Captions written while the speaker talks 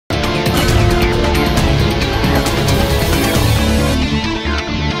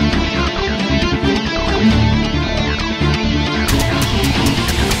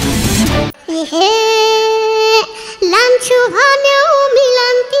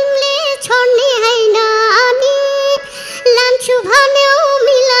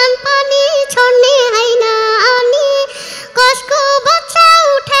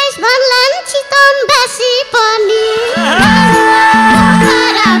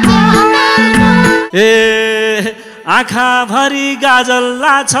आँखा भरी गाजल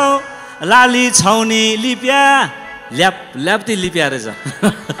लाछौ लाली छौनी लिप्या ल्याप्ती लिप्या रहेछ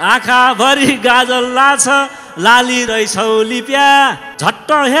आँखा भरी गाजल लाछ लाली रहेछौ लिप्या झट्ट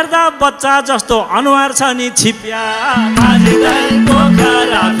हेर्दा बच्चा जस्तो अनुहार छ नि छिप्या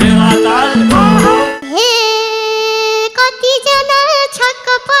कतिजना छक्क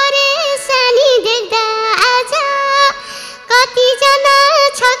परे सानी देख्दा आज कतिजना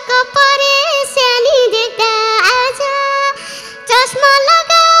छक्क परे सानी देख्दा आज चस्मा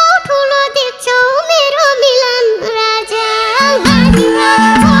लगाऊ ठुलो देख्छौ मेरो मिलन राजा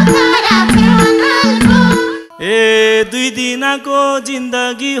ए 2 दिनको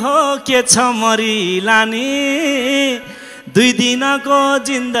जिन्दगी हो के छ मरी लाने 2 दिनको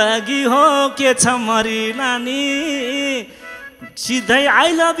जिन्दगी हो के छ मरी लाने सिधै आई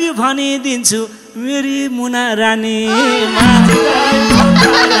लभ यु भनिदिन्छु मेरी मुना रानी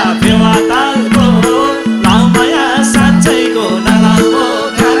लाउमाया साँच्चैको नलाउको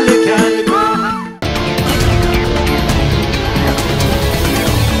ख्याल ख्यालको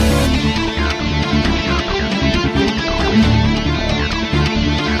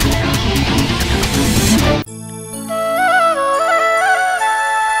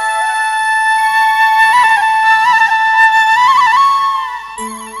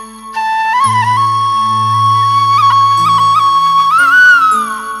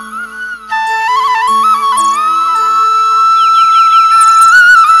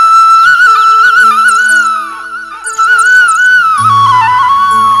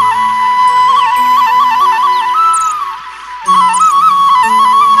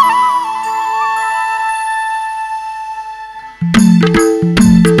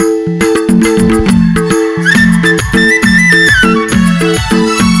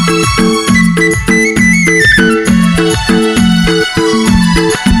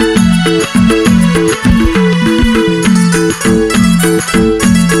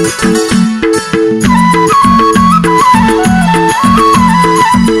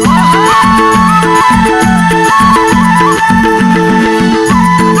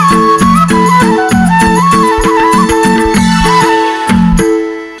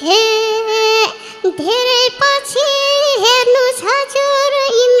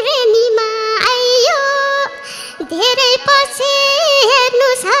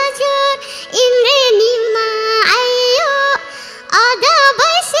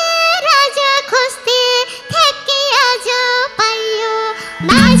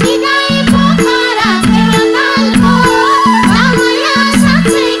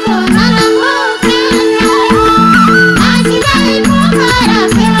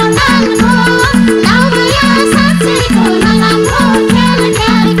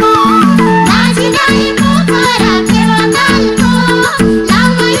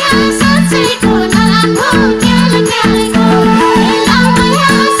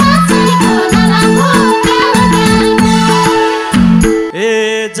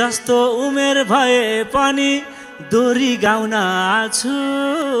जस्तो उमेर भए पनि दोरी गाउन आछु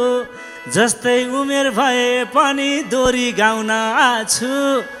जस्तै उमेर भए पनि दोरी गाउन आछु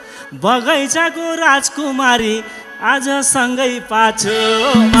बगैँचाको राजकुमारी आज सँगै पाछु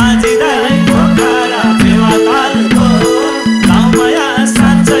माझी दाइ पोखरा फेवातालको लाउमाया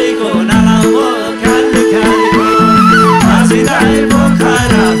साँच्चैको नलाउको ख्याल ख्यालको माझी दाइ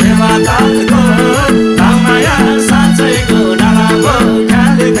पोखरा फेवातालको लाउमाया साँच्चैको नलाउको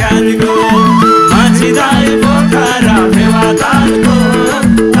ख्याल ख्यालको माझी दाइ पोखरा फेवातालको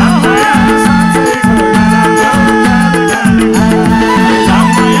लाउमाया साँच्चैको नलाउको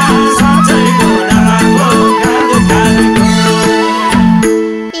लाउमाया साँच्चैको नलाउको ख्याल ख्यालको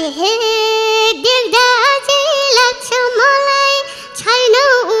देख्दा अझै लाग्छ मलाई छैन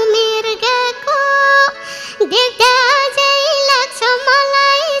उमेर गएको देख्दा अझै लाग्छ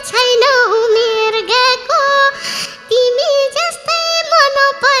मलाई छैन उमेर गएको तिमी जस्तै मन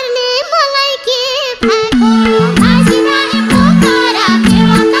पर्ने मलाई के भएको माझी दाइ पोखरा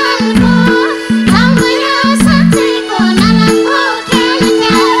फेवातालको लाउमाया साँच्चैको नलाउको ख्याल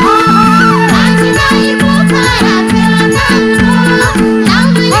ख्यालको माझी दाइ पोखरा फेवातालको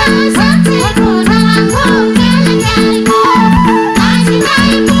लाउमाया साँच्चैको नलाउको ख्याल ख्यालको माझी दाइ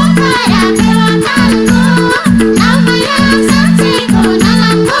पोखरा फेवातालको लाउमाया साँच्चैको नलाउको ख्याल ख्यालको लाउमाया साँच्चैको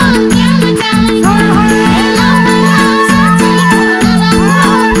नलाउको ख्याल ख्यालको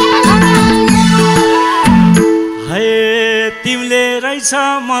है तिमीले रहेछ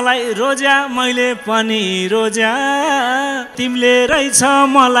मलाई रोज्या मैले पनि रोज्या तिमीले रहेछ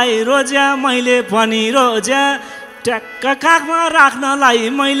मलाई रोज्या मैले पनि रोज्या ट्याक्क काखमा राख्नलाई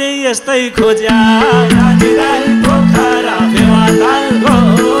मैले यस्तै खोज्या माझी दाइ पोखरा फेवातालको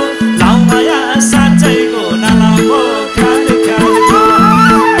लाउमाया साँच्चैको नलाउको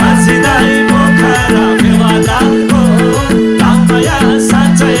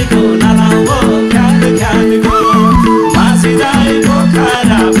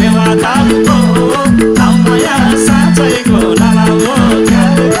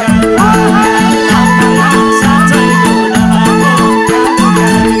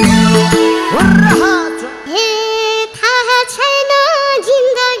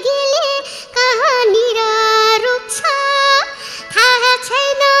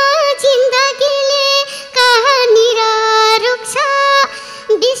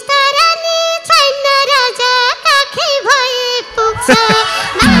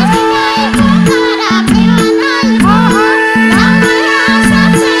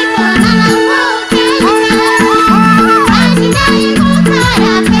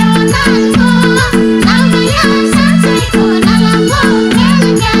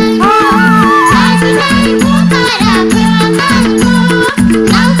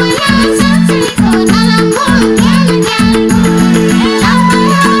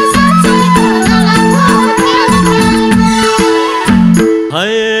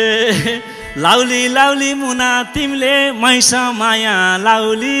लाउली लाउली मुना तिमीले मैसा माया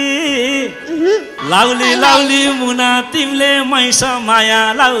लाउली लाउली लाउली मुना तिमीले मैसा माया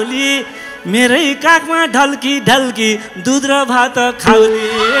लाउली मेरै काखमा ढल्की ढल्की दुध र भात खाउली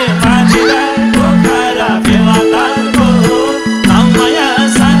मान्छेलाई पोखरा फेवातालको लाउ माया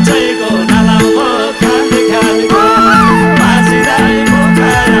साँच्चैको नलाउ खाल खालको मान्छेलाई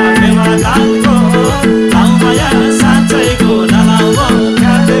पोखरा फेवातालको लाउ माया साँच्चैको नलाउ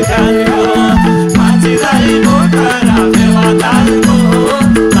खाल खालको मान्छेलाई पोखरा फेवातालको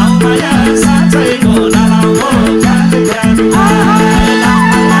लाउ माया साँच्चैको नलाउ खाल खालको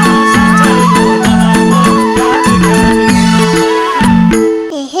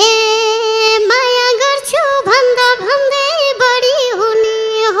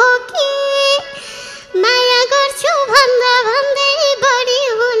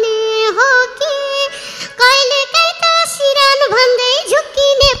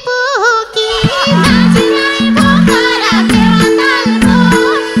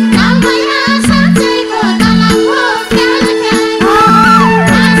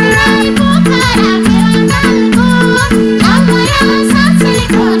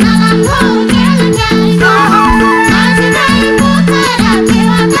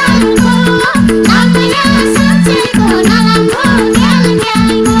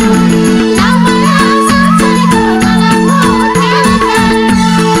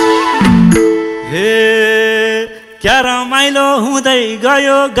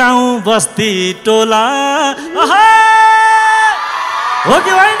गयो गाउँ बस्ती टोला हो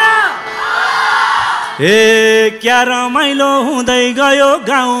कि होइन क्या रमाइलो हुँदै गयो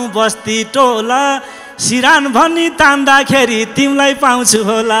गाउँ बस्ती टोला सिरान भनी तान्दाखेरि तिमीलाई पाउँछु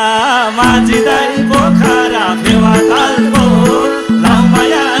होला माझी दाइ पोखरा फेवातालको लाउ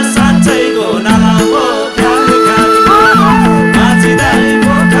माया साँच्चैको नलाउ ख्याल ख्यालको माझी दाइ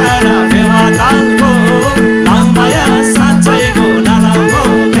पोखरा फेवातालको लाउ माया साँच्चैको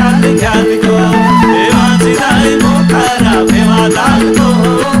ख्यालको माझी दाइ पोखरा फेवातालको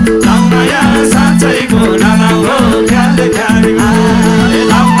लाउ माया साँच्चैको नलाउ ख्याल ख्यालको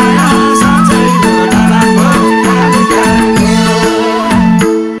लाउ माया साँच्चैको नलाउ ख्याल ख्यालको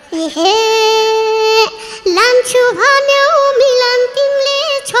लान्छु भन्यौ मिलन तिमीले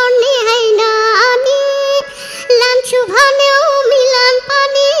छोड्ने हैन अनि लान्छु भन्यौ मिलन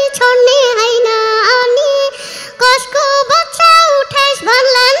पनि छोड्ने हैन अनि कसको बच्चा उठाइस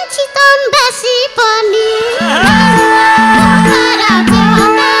भन्लान् चितवन बासी पनि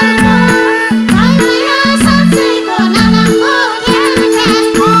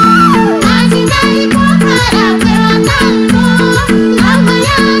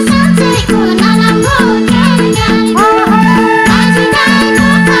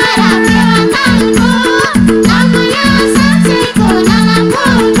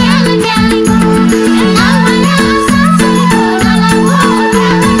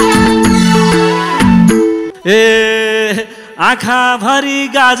आँखा भरी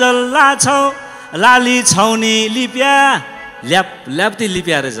गाजल लाछौ लाली छौनी लिप्या ल्याप ल्याप्ती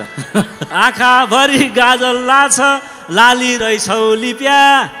लिप्या रहेछ आँखा भरी गाजल लाछ लाली रहेछौ लिप्या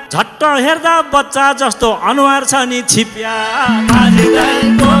झट्ट हेर्दा बच्चा जस्तो अनुहार छ नि छिप्या माझी दाइ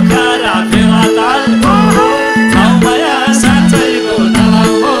पोखरा फेवातालको लाउ माया साँच्चैको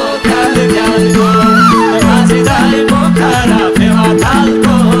नलाउ ख्याल ख्यालको माझी दाइ पोखरा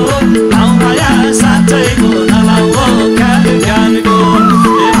फेवातालको लाउ माया साँच्चैको नलाउ ख्याल ख्यालको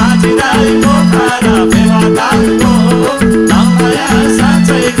माझी दाइ पोखरा फेवातालको लाउ माया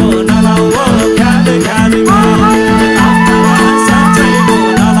साँच्चैको नलाउ ख्याल ख्यालको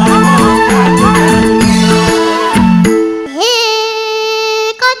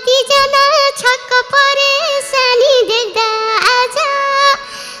कतिजना छक्क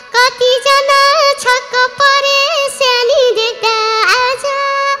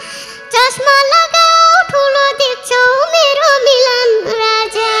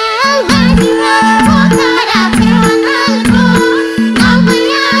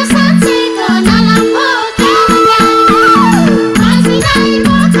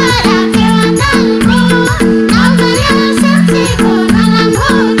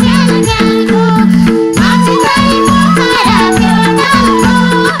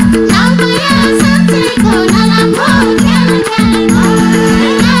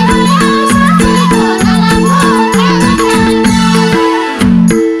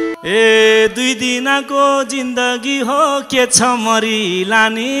जिन्दगी हो के छ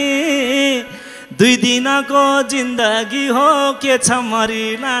मरिलानी 2 दिनको जिन्दगी हो के छ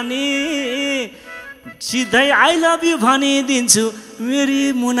मरिलानी सिधै आई लभ यु भनिदिन्छु मेरी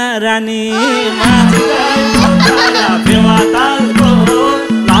मुना रानी फेवातालको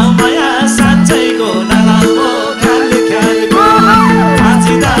लाउमाया साँच्चैको नलाउको ख्याल ख्यालको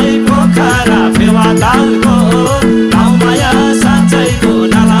माछिदाई पोखरा फेवातालको लाउमाया साँच्चैको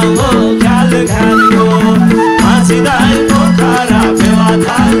नलाउको ख्याल ख्यालको माछिदाई पोखरा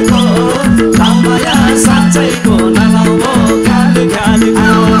फेवातालको लाउमाया साँच्चैको नलाउको ख्याल ख्यालको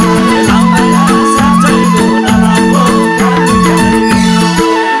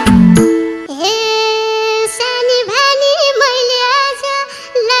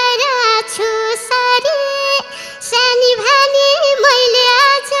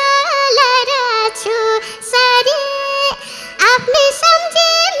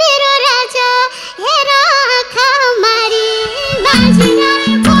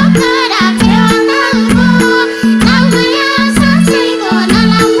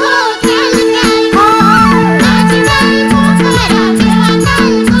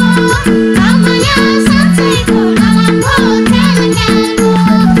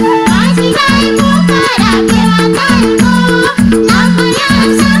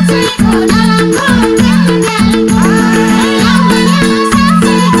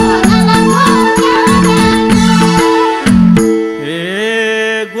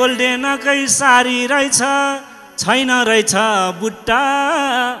सारी रहेछ छैन रहेछ बुट्टा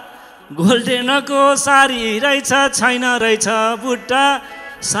गोल्डेनको सारी रहेछ छैन रहेछ बुट्टा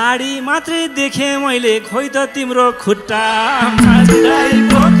साडी मात्रै देखे मैले खोइ त तिम्रो खुट्टा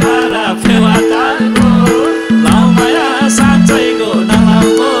फेवातालको लाउमाया साँच्चैको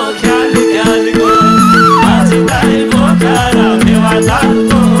नलाउको ख्याल ख्यालको माछिदाई पोखरा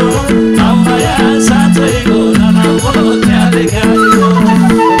फेवातालको लाउमाया साँच्चैको नलाउको ख्याल ख्यालको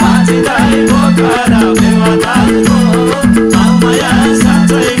माछिदाई पोखरा फेवातालको लाउमाया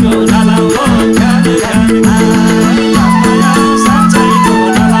साँच्चैको नलाउको ख्याल ख्यालको लाउमाया साँच्चैको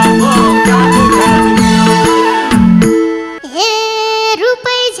नलाउको ख्याल ख्यालको हे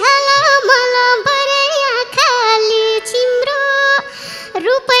रुपै झलमल बरै आँखाले चिम्रो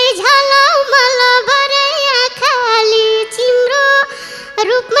रुपै झलमल बरै आँखाले चिम्रो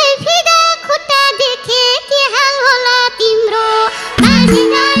रूपमै फिदा खुट्टा देखे के हाल होला तिम्रो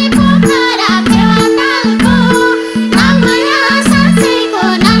माछिदाई पोखरा फेवातालको लाउमाया साँच्चैको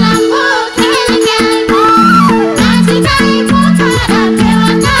नलाउको ख्याल ख्यालको माछिदाई पोखरा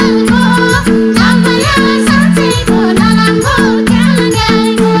फेवातालको लाउमाया साँच्चैको नलाउको ख्याल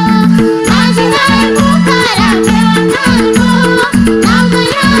ख्यालको माछिदाई पोखरा फेवातालको लाउमाया साँच्चैको नलाउको ख्याल ख्यालको लाउमाया साँच्चैको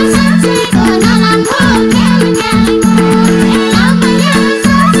नलाउको ख्याल ख्यालको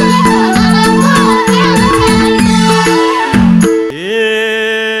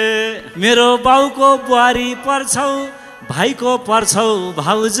मेरो बाउको बुहारी पर्छौ भाइको पर्छौ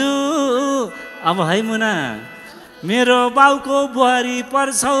भाउजू अब है मुना मेरो बाउको बुहारी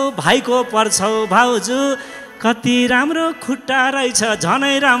पर्छौ भाइको पर्छौ भाउजू कति राम्रो खुट्टा रहेछ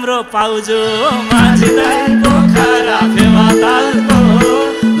झनै राम्रो पाउजू माछिदाई पोखरा फेवातालको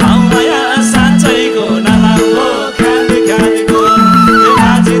लाउमाया साँच्चैको नलाउको ख्याल ख्यालको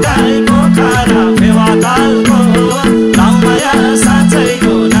माछिदाई पोखरा फेवातालको लाउमाया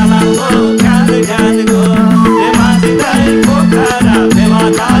साँच्चैको नलाउको ख्याल ख्यालको माछिदाई पोखरा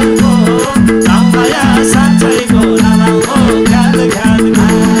फेवातालको लाउमाया साँच्चैको नलाउको ख्याल ख्यालको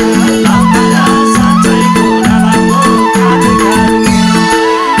लाउमाया साँच्चैको नलाउको ख्याल ख्यालको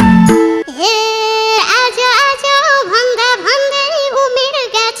हे आज आज भन्दा भन्दै उमेर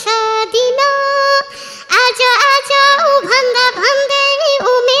गछ दिन आज आज भन्दा भन्दै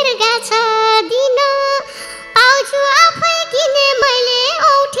उमेर गछ दिन पाउँछु आफै किने मैले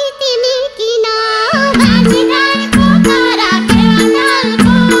औठी तिमी किन माछिदाई पोखरा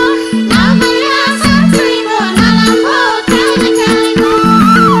फेवातालको लाउमाया साँच्चैको नलाउको ख्याल ख्यालको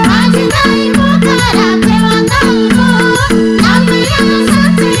माछिदाई पोखरा फेवातालको लाउमाया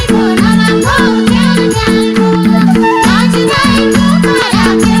साँच्चैको नलाउको ख्याल ख्यालको माछिदाई पोखरा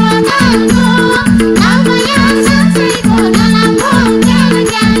फेवातालको लाउमाया साँच्चैको नलाउको ख्याल ख्यालको लाउमाया साँच्चैको नलाउको ख्याल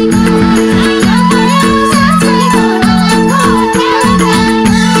ख्यालको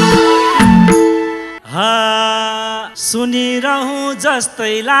सुनिरहँ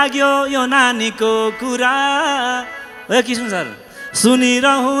जस्तै लाग्यो यो नानीको कुरा ए किशोर सर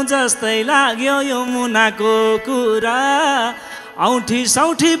सुनिरहँ जस्तै लाग्यो यो मुनाको कुरा औठी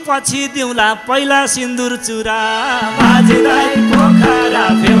सौठी पछि दिउँला पहिला सिन्दुर चुरा माछिदाई पोखरा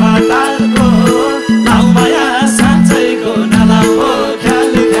फेवातालको लाउमाया साँच्चैको नलाउको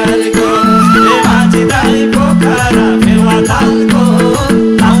ख्याल ख्यालको माछिदाई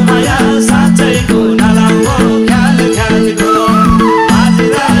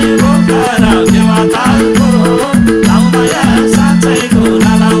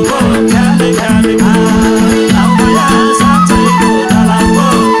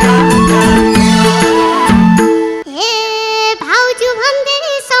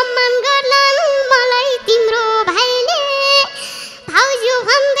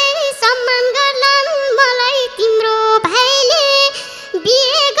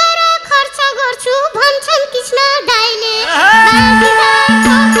खिच्न दाइले बाजीलाई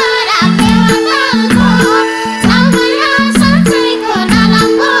पोखरा फेवातालको लाउमाया साँच्चैको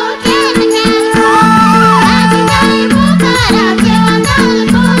नलम्बो ख्याल ख्यालको बाजीलाई पोखरा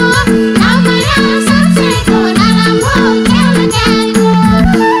फेवातालको लाउमाया साँच्चैको नलम्बो ख्याल ख्यालको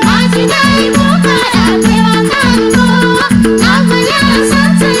बाजीलाई पोखरा फेवातालको लाउमाया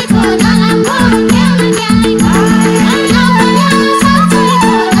साँच्चैको नलम्बो ख्याल ख्यालको लाउमाया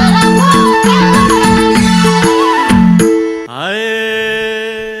साँच्चैको नलम्बो ख्याल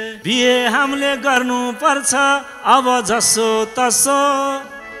बिहे हामीले गर्नु पर्छ अब जसो तसो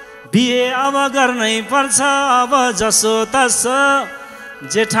बिहे अब गर्नै पर्छ अब जसो तसो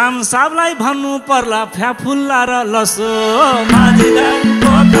जेठाम साबलाई भन्नु पर्ला फ्याफुल्ला र लसो माझीलाई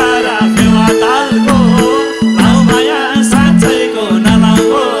पोखरा फेवातालको लाउमाया साँच्चैको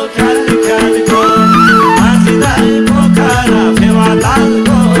नलाउको ख्याल ख्यालको माझीलाई पोखरा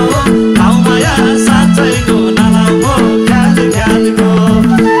फेवातालको लाउमाया साँच्चैको नलाउको ख्याल ख्यालको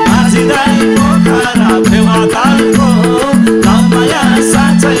माझीलाई पोखरा फेवातालको लाउमाया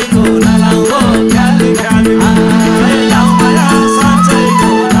साँच्चैको नलाउको ख्याल ख्यालको लाउमाया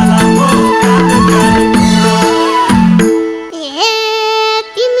साँच्चैको नलाउको ख्याल ख्यालको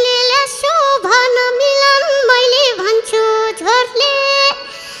तिमीले लेसो भन मिलन मैले भन्छु झोरले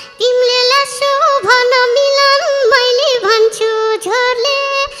तिमीले लेसो भन मिलन मैले भन्छु झोरले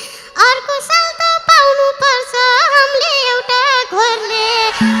अर्को साल त पाउनु पर्छ हामीले एउटा घोरले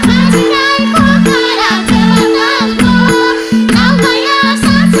माझीलाई पोखरा फेवातालको लाउमाया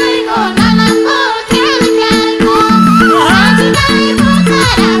साँच्चैको नलम्बो ख्याल ख्यालको माझीलाई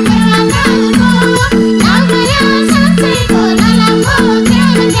पोखरा फेवातालको लाउमाया साँच्चैको नलम्बो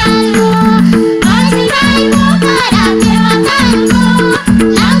ख्याल ख्यालको माझीलाई पोखरा फेवातालको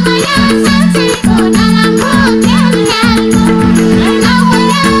लाउमाया साँच्चैको नलम्बो ख्याल ख्यालको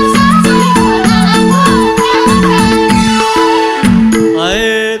लाउमाया साँच्चैको नलम्बो ख्याल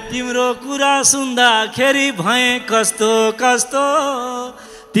ख्यालको तिम्रो कुरा सुन्दाखेरि भए कस्तो कस्तो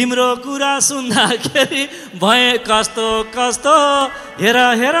तिम्रो कुरा सुन्दाखेरि भए कस्तो कस्तो हेर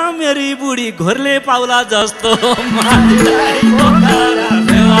हेर मेरी बुढी घोरले पाउला जस्तो माझीलाई पोखरा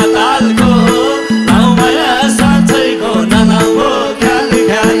फेवातालको लाउमाया साँच्चैको नलाउको ख्याल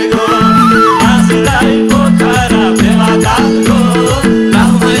ख्यालको माझीलाई पोखरा फेवातालको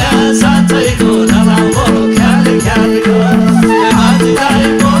लाउमाया साँच्चैको नलाउको ख्याल ख्यालको माझीलाई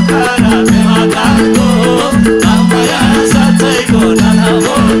पोखरा फेवातालको लाउमाया साँच्चैको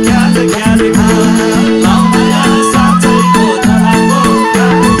नलाउको ख्याल ख्यालको लाउमाया साँच्चैको नलाउको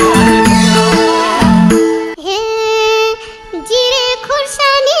ख्याल ख्यालको हे जिरे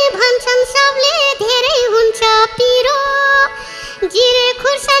खुर्सानी भन्छन् सबले धेरै हुन्छ पिरो जिरे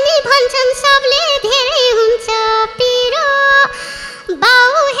खुर्सानी भन्छन् सबले धेरै हुन्छ पिरो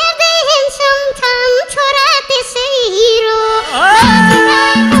बाउ हेर्दै हेर्छन् छन् छोरा त्यसै हिरो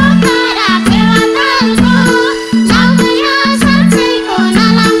माझीलाई पोखरा फेवातालको लाउमाया साँच्चैको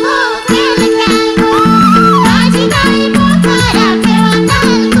नलम्बो ख्याल ख्यालको माझीलाई पोखरा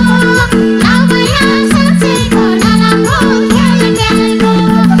फेवातालको लाउमाया साँच्चैको नलम्बो ख्याल ख्यालको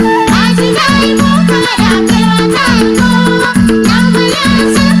माझीलाई पोखरा फेवातालको लाउमाया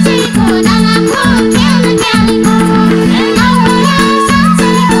साँच्चैको नलम्बो ख्याल ख्यालको लाउमाया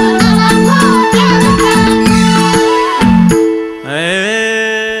साँच्चैको नलम्बो ख्याल ख्यालको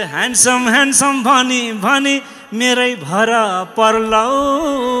ह्यान्डसम ह्यान्डसम भनी भनी मेरै भर पर्लाउ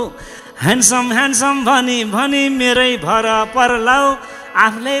ह्यान्डसम ह्यान्डसम भनी भनी मेरै भर पर्लाउ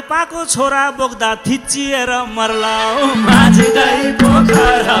आफूले पाएको छोरा बोक्दा थिचिएर मर्लाउ माझीलाई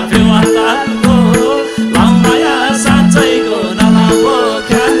पोखरा फेवातालको लाउमाया साँच्चैको नलाउको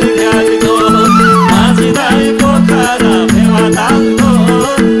ख्याल ख्यालको माझीलाई पोखरा फेवातालको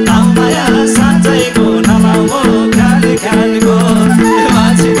लाउमाया साँच्चैको नलाउको ख्याल ख्यालको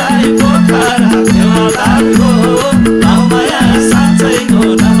माझीलाई पोखरा फेवातालको लाउमाया साँच्चैको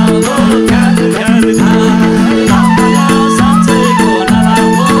नलाउको ख्याल ख्यालको लाउमाया साँच्चैको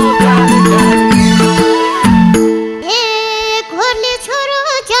नलाउको ख्याल ख्यालको हे घोरले छोरो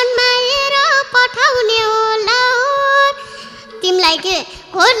जन्माएर पठाउने होला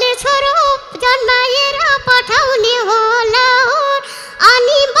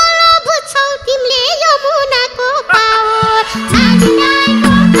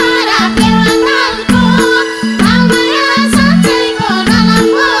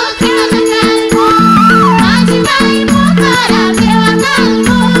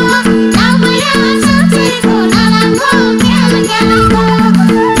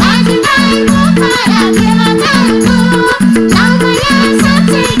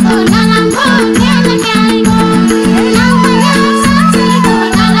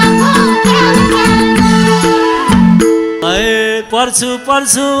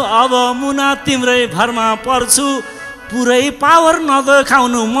पर्छु अब मुना तिम्रै भरमा पर्छु पुरै पावर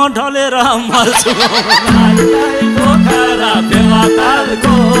नदेखाउनु म ढलेर मर्छु पोखरा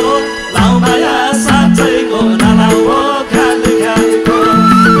फेवातालको लाउमाया साँच्चैको नलाउ ख्याल ख्यालको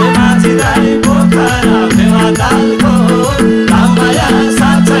माझी दाइ पोखरा फेवातालको लाउमाया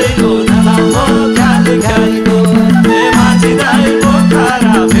साँच्चैको नलाउ ख्याल ख्यालको माझी दाइ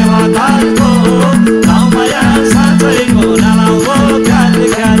पोखरा फेवातालको लाउमाया साँच्चैको नलाउ ख्याल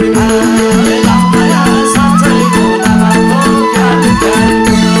ख्यालको लाउमाया साँच्चैको नलाउ ख्याल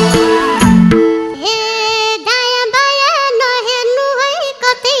ख्यालको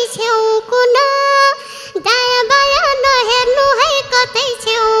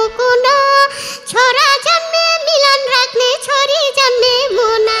छोरा जन्मे मिलन राख्ने छोरी जन्मे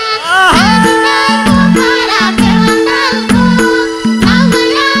मुना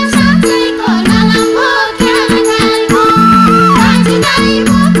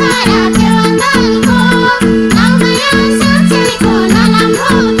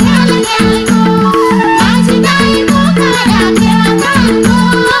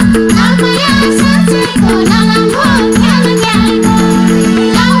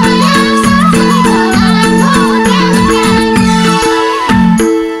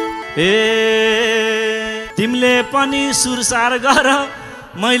तिमीले पनि सुरसार गर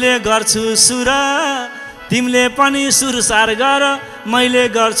मैले गर्छु सुर तिमीले पनि सुरसार गर मैले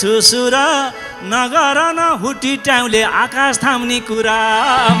गर्छु सुर नगर न हुटी ट्याउले आकाश थाम्ने कुरा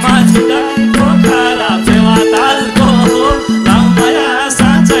माझी दाइ पोखरा फेवातालको लाउमाया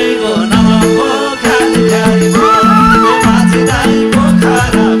साँच्चैको नलाउ ख्याल ख्यालको माझी दाइ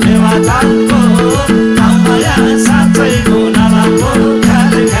पोखरा फेवातालको लाउमाया साँच्चैको नलाउ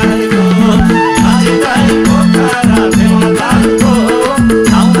ख्याल ख्यालको माझी दाइ पोखरा फेवातालको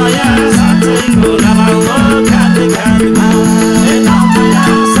लाउमाया साँच्चैको नलाउ ख्याल ख्यालको लाउमाया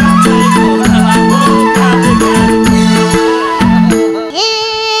साँच्चैको नलाउ ख्याल ख्यालको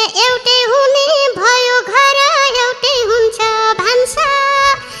एउटै हुने भयो घर एउटै हुन्छ भान्सा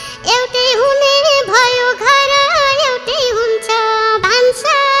एउटै हुने भयो घर एउटै हुन्छ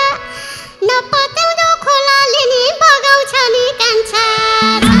भान्सा नपत्याउँदो खोलाले नि बगाउँछ नि कान्छा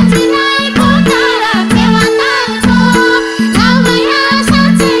माझी दाइ पोखरा फेवातालको लाउमाया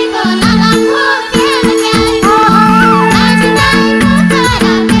साँच्चैको नलाउ ख्याल ख्यालको माझी दाइ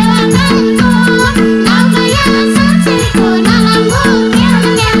पोखरा फेवातालको लाउमाया साँच्चैको नलाउ ख्याल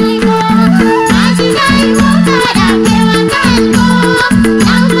ख्यालको माझी दाइ पोखरा फेवातालको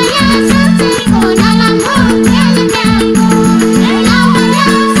लाउमाया साँच्चैको नलाउ ख्याल ख्यालको लाउमाया साँच्चैको नलाउ ख्याल ख्यालको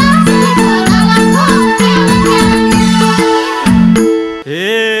हे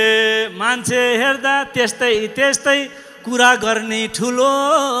मान्छे हेर्दा त्यस्तै त्यस्तै कुरा गर्ने ठुलो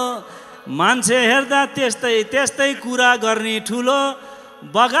मान्छे हेर्दा त्यस्तै त्यस्तै कुरा गर्ने ठुलो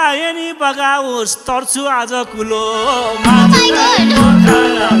बगाए नि बगाओस् तर्छु आज कुलो माझी दाइ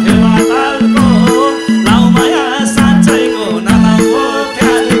पोखरा फेवातालको लाउमाया साँच्चैको नलाउ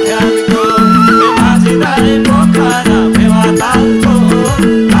ख्याल ख्यालको माझी दाइ पोखरा फेवातालको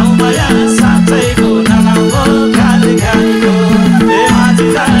लाउमाया साँच्चैको नलाउ ख्याल ख्यालको माझी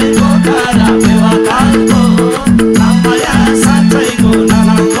दाइ पोखरा फेवातालको लाउमाया साँच्चैको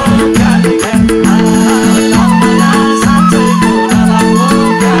नलाउ ख्याल ख्यालको लाउमाया साँच्चैको नलाउ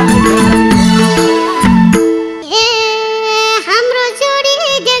ख्याल ख्यालको हाम्रो जोडी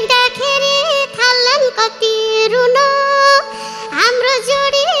देख्दाखेरि थाल्छन् कति रुन हाम्रो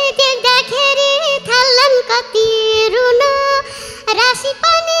जोडी देख्दाखेरि थाल्छन् कति रुन राशि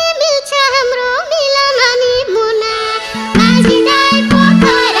पनि मिल्छ हाम्रो मिलन अनि मुना माझी दाइ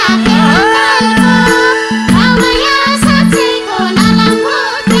पोखरा फेवातालको लाउमाया साँच्चैको नलाउ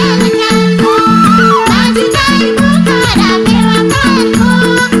ख्याल ख्यालको माझी दाइ पोखरा फेवातालको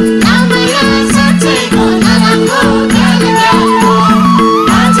लाउमाया साँच्चैको नलाउ ख्याल ख्यालको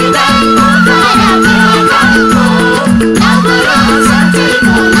माझी दाइ पोखरा फेवातालको लाउमाया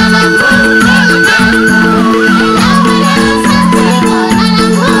साँच्चैको नलाउ ख्याल ख्यालको लाउमाया साँच्चैको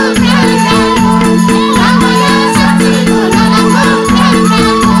नलाउ ख्याल ख्यालको लाउमाया साँच्चैको नलाउ ख्याल ख्यालको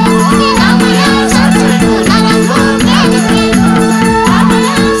लाउमाया साँच्चैको नलाउ ख्याल ख्यालको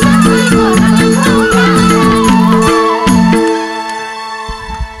लाउमाया साँच्चैको नलाउ ख्याल ख्यालको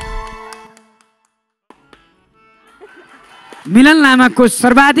मिलन लामाको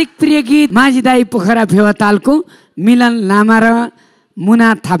सर्वाधिक प्रिय गीत माझी दाइ पोखरा फेवातालको मिलन लामा र मुना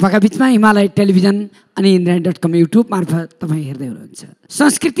थापाका बीचमा हिमालय टेलिभिजन अनि Indreni.com युट्युब मार्फत तपाईँ हेर्दै हुनुहुन्छ।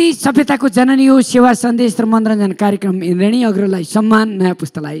 संस्कृति सभ्यताको जननी हो सेवा सन्देश र मनोरञ्जन कार्यक्रम इन्द्रेणी अग्रलाई सम्मान नयाँ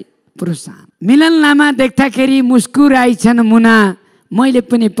पुस्तालाई प्रोत्साहन। मिलन लामा देख्दाखेरि मुस्कुराइछन् मुना मैले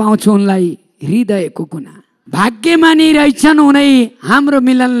पनि पाउँछु उनलाई हृदयको कुना। भाग्यमानी रहेछन् उनै हाम्रो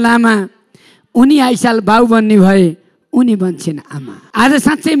मिलन लामा, उनी आइसाल बाउ बन्ने भए उनी बन्छन् आमा। आज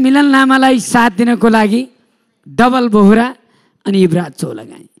साँच्चै मिलन लामालाई साथ दिनको लागि डबल बोहरा अनि युवराज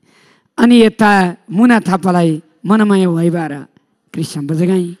चौलागाई, अनि यता मुना थापालाई मनमाया भइबार कृष्ण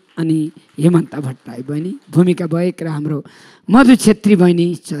बजगाई, अनि हेमन्त भट्टराई बहिनी, भूमिका बयक र हाम्रो मधु छेत्री बहिनी,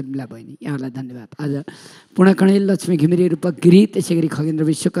 शर्मिला बहिनी, यहाँलाई धन्यवाद। आज पूर्ण कणेल, लक्ष्मी घिमिरे, रूपक गिरी, त्यसै गरी खगेन्द्र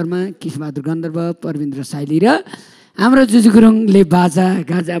विश्वकर्मा, कृष्णबहादुर गन्धर्व, परविन्द्र साइली र हाम्रो जुजु गुरुङले बाजा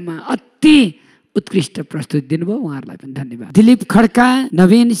गाजामा अति उत्कृष्ट प्रस्तुति दिनुभयो, उहाँहरूलाई पनि धन्यवाद। दिलीप खड्का,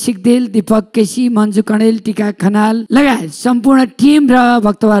 नवीन सिगदेल, दीपक केसी, मन्जु कणेल, टिका खनाल लगायत सम्पूर्ण टिम र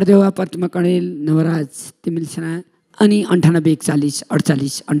भक्तवार देवा, प्रतिमा कणेल, नवराज तिमिल सेना, अनि 98 41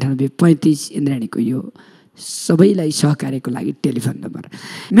 48 98 35 इन्द्रेणीको यो सबैलाई सहकार्यको लागि टेलिफोन नम्बर।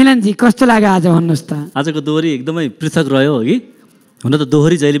 मिलनजी कस्तो लाग्यो आज भन्नुहोस् त? आजको दोहोरी एकदमै पृथक रह्यो हो कि। हुन त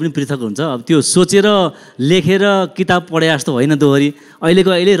दोहोरी जहिले पनि पृथक हुन्छ, अब त्यो सोचेर लेखेर किताब पढे जस्तो होइन दोहोरी।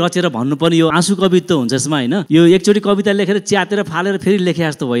 अहिले रचेर भन्नुपर्ने यो आँसु कवित्व हुन्छ यसमा होइन। यो एकचोटि कविता लेखेर च्यातेर फालेर फेरि लेखे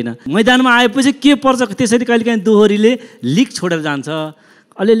जस्तो होइन। मैदानमा आएपछि के पर्छ त्यसरी कहिलेकाहीँ दोहोरीले लिक छोडेर जान्छ,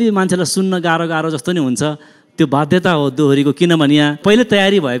 अलिअलि मान्छेलाई सुन्न गाह्रो जस्तो नि हुन्छ। त्यो बाध्यता हो दोहोरीको, किनभने यहाँ पहिले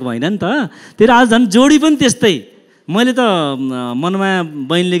तयारी भएको होइन नि त। तेरो आज झन् जोडी पनि त्यस्तै। मैले त मनमाया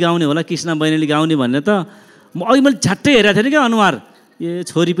बहिनीले गाउने होला, कृष्ण बहिनीले गाउने भनेर त अघि मैले झट्टै हेरेको थिएँ क्या अनुहार, ए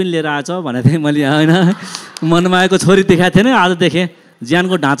छोरी पनि लिएर आएछ भनेको थिएँ मैले होइन। मनमायाको छोरी देखाएको थिएन, आज देखेँ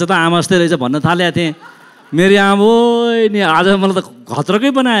ज्यानको ढाँचा त आमा जस्तै रहेछ भन्न थालेको थिएँ। मेरो आमा नि आज मलाई त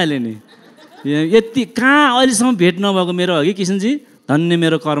घत्रकै बनाइहाल्यो नि। यति कहाँ अहिलेसम्म भेट नभएको मेरो हो कि किसनजी, धन्य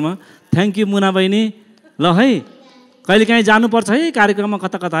मेरो कर्म। थ्याङ्क यू मुना बहिनी। ल है कहिलेकाहीँ जानुपर्छ है कार्यक्रममा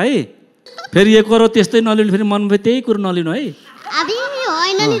कता है, फेरि एक करो त्यस्तै नलिनु, फेरि मनमा त्यही कुरो नलिनु है।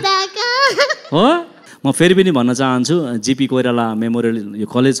 हो म फेरि पनि भन्न चाहन्छु, जिपी कोइराला मेमोरियल यो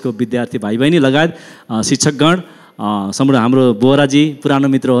कलेजको विद्यार्थी भाइ बहिनी लगायत शिक्षकगण, सम्पूर्ण हाम्रो बोराजी पुरानो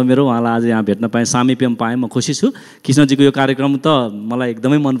मित्र हो मेरो, उहाँलाई आज यहाँ भेट्न पाएँ, सामिप्यम पाएँ, म खुसी छु। कृष्णजीको यो कार्यक्रम त मलाई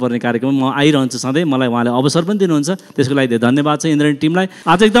एकदमै मनपर्ने कार्यक्रम, म आइरहन्छु सधैँ, मलाई उहाँले अवसर पनि दिनुहुन्छ, त्यसको लागि धेरै धन्यवाद छ इन्द्रेणी टिमलाई।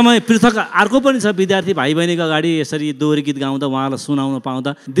 आज एकदमै पृथक अर्को पनि छ, विद्यार्थी भाइ बहिनीको अगाडि यसरी दोहोरी गीत गाउँदा उहाँलाई सुनाउन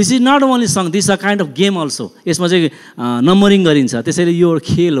पाउँदा। This is not only song, this a kind of game also. यसमा चाहिँ नम्बरिङ गरिन्छ, त्यसैले यो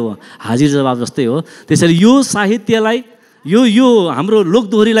खेल हो, हाजिर जवाब जस्तै हो। त्यसैले यो साहित्यलाई यो हाम्रो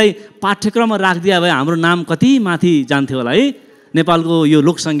लोकदोहोरीलाई पाठ्यक्रममा राखिदिया भए हाम्रो नाम कति माथि जान्थ्यो होला है, नेपालको यो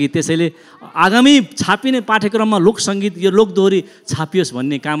लोकसङ्गीत। त्यसैले आगामी छापिने पाठ्यक्रममा लोकसङ्गीत यो लोकदोहोरी छापियोस्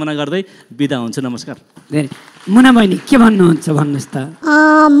भन्ने कामना गर्दै बिदा हुन्छु। नमस्कार। मुना बहिनी के भन्नुहुन्छ भन्नुहोस् त?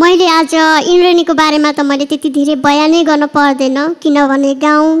 मैले आज इन्द्रेणीको बारेमा त मैले त्यति धेरै बयानै गर्न पर्दैन, किनभने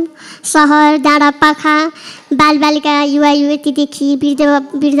गाउँ सहर डाँडापाखा बालबालिका युवा युवतीदेखि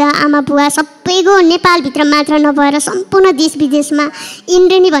वृद्ध आमा बुवा सबैको नेपालभित्र मात्र नभएर सम्पूर्ण देश विदेशमा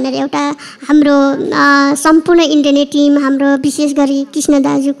इन्द्रेणी भनेर एउटा हाम्रो सम्पूर्ण इन्द्रेणी टिम, हाम्रो विशेष गरी कृष्ण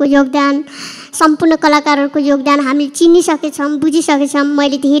दाजुको योगदान, सम्पूर्ण कलाकारहरूको योगदान हामीले चिनिसकेछौँ, बुझिसकेछौँ।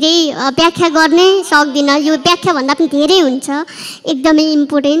 मैले धेरै व्याख्या गर्नै सक्दिनँ, यो व्याख्याभन्दा पनि धेरै हुन्छ, एकदमै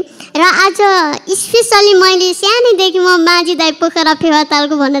इम्पोर्टेन्ट। र आज स्पेसली मैले सानैदेखि म माझी दाई पोखरा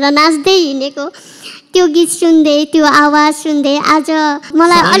फेवातालको भनेर नाच्दै हिँडेको, त्यो गीत सुन्दै त्यो आवाज सुन्दै आज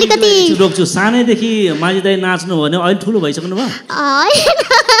मलाई अलिकति रोक्छु। सानैदेखि माझी दाई नाच्नु भने अहिले ठुलो भइसक्नु भयो?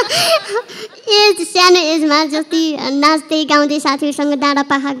 सानो एजमा जति नाच्दै गाउँदै साथीहरूसँग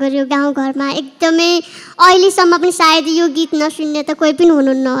डाँडापाखा गऱ्यो गाउँघरमा, एकदमै अहिलेसम्म पनि सायद यो गीत नसुन्ने त कोही पनि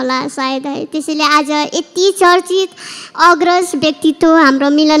हुनुहुन्न होला सायद है। त्यसैले आज यति चर्चित अग्रज व्यक्तित्व हाम्रो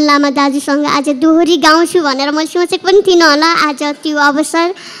मिलन लामा दाजुसँग आज दोहोरी गाउँछु भनेर मैले सोचेको पनि थिइनँ होला। आज त्यो अवसर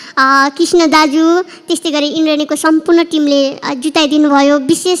कृष्ण दाजु त्यस्तै गरी इन्द्रेणीको सम्पूर्ण टिमले जुटाइदिनु भयो।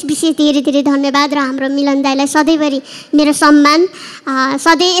 विशेष धेरै धेरै धन्यवाद। र हाम्रो मिलन दाईलाई सधैँभरि मेरो सम्मान,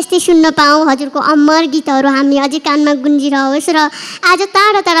 सधैँ यस्तै सुन्न पाऊँ, हजुरको अमर गीतहरू हामी अझै कानमा गुन्जिरहोस्। र आज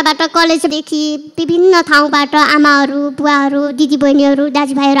टाढा टाढाबाट कलेजदेखि विभिन्न ठाउँबाट आमाहरू बुवाहरू दिदीबहिनीहरू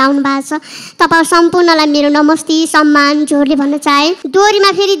दाजुभाइहरू आउनु भएको छ। तपाईँ सम्पूर्णलाई मेरो नमस्ते सम्मान जोडले भन्न चाहे।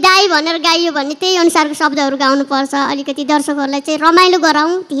 दोहोरीमा फेरि दाई भनेर गाइयो भने त्यही अनुसारको शब्दहरू गाउनुपर्छ, अलिकति दर्शकहरूलाई चाहिँ रमाइलो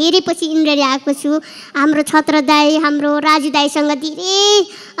गराउँ। धेरै पछि इन्द्रेणी आएको छु, हाम्रो छत्र दाई हाम्रो राजु दाईसँग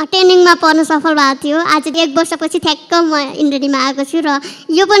धेरै ट्रेनिङमा पर्न सफल भएको थियो। आज 1 वर्षपछि ठ्याक्क म इन्द्रेणीमा आएको छु र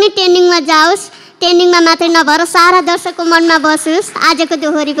यो पनि ट्रेनिङमा जाओस्, ट्रेनिङमा मात्रै नभएर सारा दर्शकको मनमा बसोस्। आजको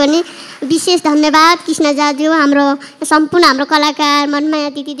दोहोरी पनि विशेष धन्यवाद कृष्ण दाजु, हाम्रो सम्पूर्ण हाम्रो कलाकार मनमाया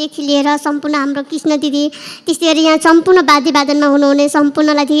दिदीदेखि लिएर सम्पूर्ण हाम्रो कृष्ण दिदी, त्यस्तै गरी यहाँ सम्पूर्ण वाद्यवादनमा हुनुहुने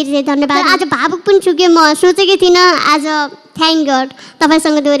सम्पूर्णलाई धेरै धेरै धन्यवाद। आज भावुक पनि छु कि म सोचेकै थिइनँ, आज थ्याङ्क गड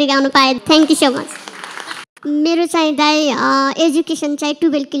तपाईँसँग दोहोरी गाउनु पाएँ। Thank you so much. मेरो चाहिँ दाइ एजुकेसन चाहिँ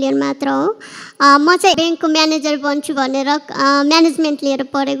 12 क्लियर मात्र हो। म चाहिँ ब्याङ्कको म्यानेजर बन्छु भनेर म्यानेजमेन्ट लिएर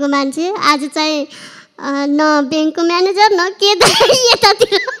पढेको मान्छे। आज चाहिँ न ब्याङ्कको म्यानेजर न के त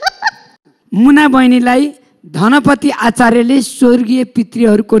यतातिर। मुना बहिनीलाई धनपति आचार्यले स्वर्गीय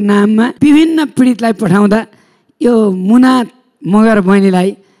पितृहरूको नाममा विभिन्न पीडितलाई पठाउँदा यो मुना मगर बहिनीलाई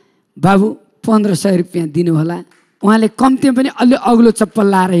बाबु 1500 रुपियाँ दिनुहोला। उहाँले कम्तीमा पनि अलि अग्लो चप्पल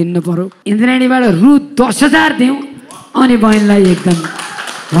लाएर हिँड्नु पर्यो। इन्द्रेणीबाट रु 10,000 दिउँ अनि बहिनीलाई एकदम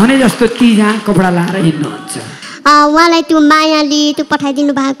भने जस्तो तिजहाँ कपडा लाएर हिँड्नुहुन्छ। उहाँलाई त्यो मायाले त्यो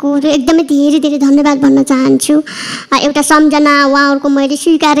पठाइदिनु भएको एकदमै धेरै धेरै धन्यवाद भन्न चाहन्छु। एउटा सम्झना उहाँहरूको मैले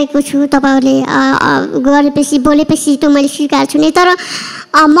स्वीकारेको छु। तपाईँहरूले गरेपछि बोलेपछि त्यो मैले स्वीकार छु नि। तर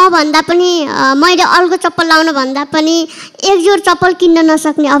म भन्दा पनि मैले अर्को चप्पल लाउन भन्दा पनि एक जोड चप्पल किन्न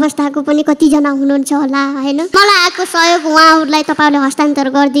नसक्ने अवस्थाको पनि कतिजना हुनुहुन्छ होला होइन। मलाई आएको सहयोग उहाँहरूलाई तपाईँहरूले हस्तान्तर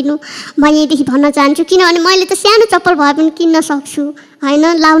गरिदिनु म यहीँदेखि भन्न चाहन्छु। किनभने मैले त सानो चप्पल भए पनि किन्न सक्छु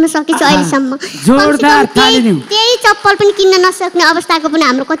होइन, लाउन सकेछु अहिलेसम्म। त्यही चप्पल पनि किन्न नसक्ने अवस्थाको पनि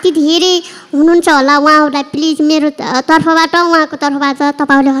हाम्रो कति धेरै हुनुहुन्छ होला। उहाँहरूलाई प्लिज मेरो तर्फबाट उहाँको तर्फबाट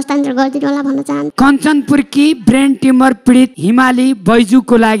तपाईँहरूले हस्तान्तर गरिदिनु होला भन्न चाहन्छु। कञ्चनपुरकी ब्रेन ट्युमर पीडित हिमाली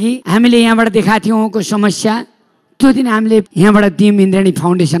बैजुको लागि हामीले यहाँबाट देखाएको थियौँ उहाँको समस्या। त्यो दिन हामीले यहाँबाट दियौँ इन्द्रेणी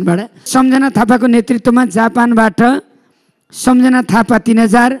फाउन्डेसनबाट। सम्झना थापाको नेतृत्वमा जापानबाट सम्झना थापा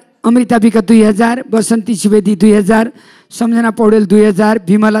 3000, अमृता विक 2000, बसन्ती सुवेदी 2000, सम्झना पौडेल 2000,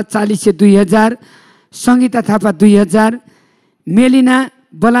 विमला 40 2000, सङ्गीता थापा 2000, मेलिना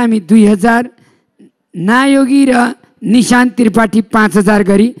बलामी 2000, नायोगी र निशान्त त्रिपाठी 5000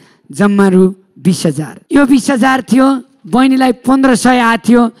 गरी जम्मा रु 20,000। यो 20,000 थियो। बहिनीलाई 1500 आएको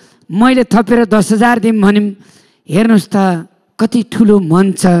थियो। मैले थपेर 10,000 दिउँ भन्यौँ। हेर्नुहोस् त कति ठुलो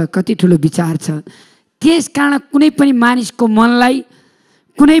मन छ, कति ठुलो विचार छ। त्यस कारण कुनै पनि मानिसको मनलाई,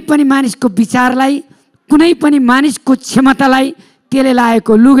 कुनै पनि मानिसको विचारलाई, कुनै पनि मानिसको क्षमतालाई त्यसले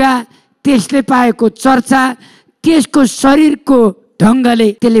लाएको लुगा, त्यसले पाएको चर्चा, त्यसको शरीरको ढङ्गले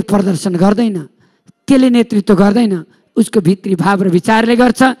त्यसले प्रदर्शन गर्दैन, त्यसले नेतृत्व गर्दैन, उसको भित्री भाव र विचारले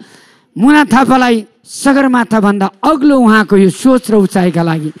गर्छ। मुना थापालाई सगरमाथाभन्दा अग्लो उहाँको यो सोच र उचाइका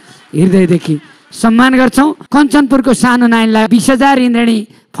लागि हृदयदेखि सम्मान गर्छौँ। कञ्चनपुरको सानो नानीलाई 20,000 इन्द्रेणी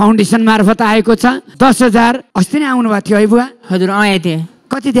फाउन्डेसन मार्फत आएको छ। 10,000 अस्ति नै आउनुभएको थियो है बुवा? हजुर आएको थिएँ।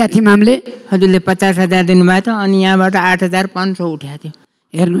 कति दिएको थियौँ हामीले? हजुरले 50,000 दिनुभएको थियो अनि यहाँबाट 8,500 उठाएको थियो।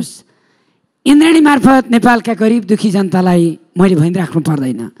 हेर्नुहोस्, इन्द्रेणी मार्फत नेपालका गरिब दुखी जनतालाई मैले भनिराख्नु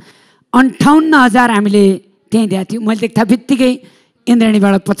पर्दैन। 58,000 हामीले त्यहीँ दिएको थियौँ। मैले देख्दा बित्तिकै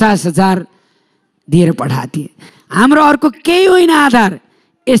इन्द्रेणीबाट 50,000 दिएर पठाएको थिएँ। हाम्रो अर्को केही होइन आधार,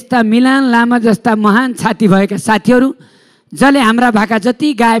 यस्ता मिलान लामा जस्ता महान छाती भएका साथीहरू जसले हाम्रा भाका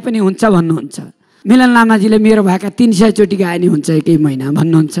जति गाए पनि हुन्छ भन्नुहुन्छ। मिलन लामाजीले मेरो भाका 300 चोटि गाए नि हुन्छ एकै महिना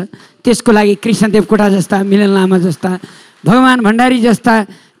भन्नुहुन्छ। त्यसको लागि कृष्णदेव कोटा जस्ता, मिलन लामा जस्ता, भगवान भण्डारी जस्ता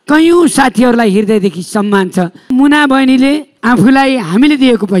कयौँ साथीहरूलाई हृदयदेखि सम्मान छ। मुना बहिनीले आफूलाई हामीले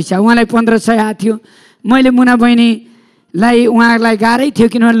दिएको पैसा उहाँलाई 1500 आएको थियो। मैले मुना बहिनीलाई उहाँहरूलाई गाह्रै थियो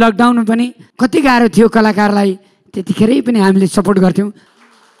किनभने लकडाउनमा पनि कति गाह्रो थियो कलाकारलाई, त्यतिखेरै पनि हामीले सपोर्ट गर्थ्यौँ।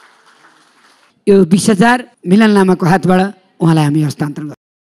 यो 20,000 मिलन लामाको हातबाट उहाँलाई हामी हस्तान्तरण गर्छौँ।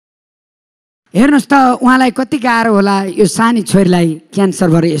 हेर्नुहोस् त उहाँलाई कति गाह्रो होला। यो सानी छोरीलाई क्यान्सर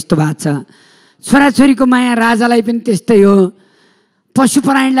भएर यस्तो भएको छ। छोराछोरीको माया राजालाई पनि त्यस्तै हो,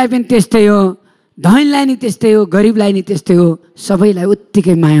 पशुप्राणीलाई पनि त्यस्तै हो, धनीलाई नि त्यस्तै हो, गरिबलाई नि त्यस्तै हो, सबैलाई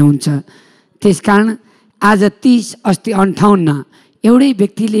उत्तिकै माया हुन्छ। त्यसकारण आज 30 अस्ति 58 एउटै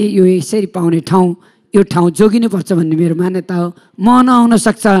व्यक्तिले यो यसरी पाउने ठाउँ, यो ठाउँ जोगिनुपर्छ भन्ने मेरो मान्यता हो। म नहुन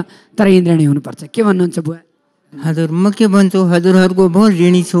सक्छ तर इन्द्रेणी हुनुपर्छ। के भन्नुहुन्छ बुवा? हजुर म के भन्छु, हजुरहरूको बहुत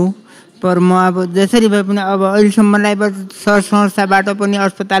ऋणी छु। पर म अब जसरी भए पनि अब अहिलेसम्मलाई संस्थाबाट पनि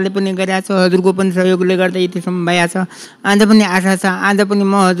अस्पतालले पनि गरिरहेको छ, हजुरको पनि सहयोगले गर्दा यतिसम्म भइरहेको छ। आज पनि आशा छ, आज पनि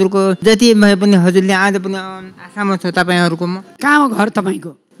म हजुरको जति भए पनि हजुरले आज पनि आशामा छ तपाईँहरूको। म कहाँ हो घर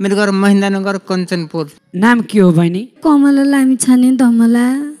तपाईँको? मेरो घर महेन्द्रनगर कञ्चनपुर। नाम के हो बहिनी? कमला लामिछाने धमला।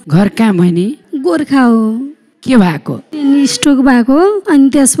 घर कहाँ बहिनी? गोर्खा हो। के भएको? स्ट्रोक भएको अनि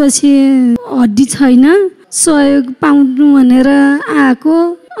त्यसपछि हड्डी छैन, सहयोग पाउनु भनेर आएको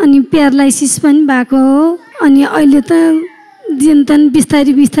अनि प्यारालाइसिस पनि भएको हो। अनि अहिले त जेनतेन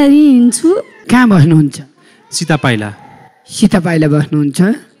बिस्तारी बिस्तारी हिँड्छु। कहाँ बस्नुहुन्छ? सीतापाइला। सीतापाइला बस्नुहुन्छ?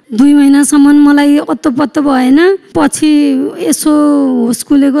 2 महिनासम्म मलाई अत्तो भएन, पछि यसो होस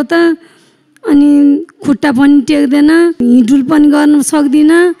खुलेको त अनि खुट्टा पनि टेक्दैन, हिँडुल पनि गर्न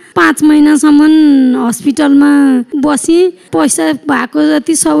सक्दिनँ। 5 महिनासम्म हस्पिटलमा बसेँ। पैसा भएको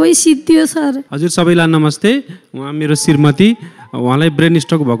जति सबै सिद्धियो सर। हजुर सबैलाई नमस्ते। उहाँ मेरो श्रीमती उहाँलाई ब्रेन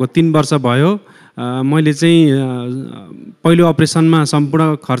स्ट्रोक भएको 3 वर्ष भयो। मैले चाहिँ पहिलो अपरेसनमा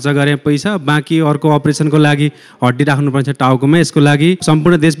सम्पूर्ण खर्च गरेँ पैसा, बाँकी अर्को अपरेसनको लागि हड्डी राख्नुपर्छ टाउकोमा। यसको लागि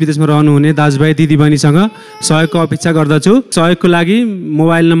सम्पूर्ण देश विदेशमा रहनुहुने दाजुभाइ दिदीबहिनीसँग सहयोगको अपेक्षा गर्दछु। सहयोगको लागि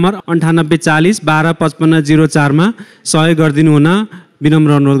मोबाइल नम्बर 9840 12 55 04 सहयोग गरिदिनु हुन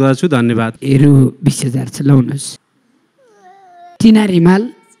विनम्र अनुरोध गर्दछु। धन्यवाद। हेरु 20,000 छ, लाउनुहोस्। टिना रिमाल,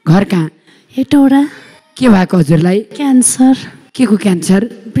 घर कहाँ? हेटौडा। के भएको हजुरलाई? क्यान्सर। के को क्यान्सर?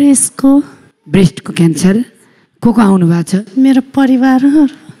 ब्रेस्टको क्यान्सर। को आउनु भएको छ? मेरो परिवार।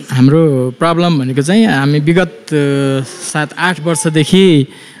 हाम्रो प्रब्लम भनेको चाहिँ हामी विगत 7-8 वर्षदेखि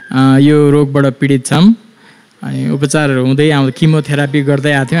यो रोगबाट पीडित छौँ। अनि उपचार हुँदै आउँदा किमोथेरापी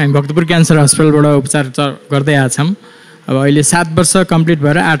गर्दै आएको थियौँ। हामी भक्तपुर क्यान्सर हस्पिटलबाट उपचार गर्दै आएको छौँ। अब अहिले 7 वर्ष कम्प्लिट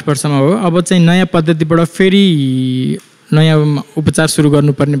भएर 8 वर्षमा हो। अब चाहिँ नयाँ पद्धतिबाट फेरि नयाँ उपचार सुरु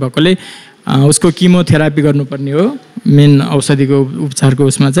गर्नुपर्ने भएकोले उसको किमोथेरापी गर्नुपर्ने हो मेन औषधिको उपचारको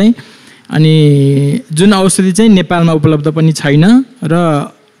उसमा चाहिँ। अनि जुन औषधि चाहिँ नेपालमा उपलब्ध पनि छैन र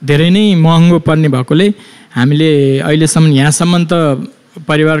धेरै नै महँगो पर्ने भएकोले हामीले अहिलेसम्म यहाँसम्म त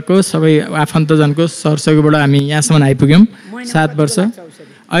परिवारको सबै आफन्तजनको सरसहयोगबाट हामी यहाँसम्म आइपुग्यौँ 7 वर्ष।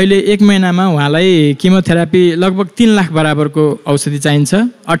 अहिले 1 महिनामा उहाँलाई किमोथेरापी लगभग 3 लाख बराबरको औषधि चाहिन्छ।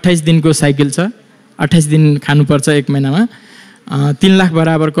 28 दिनको साइकल छ, 28 दिन खानुपर्छ 1 महिनामा। 3 लाख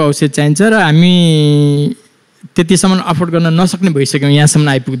बराबरको औषधि चाहिन्छ र हामी त्यतिसम्म अफोर्ड गर्न नसक्ने भइसक्यौँ यहाँसम्म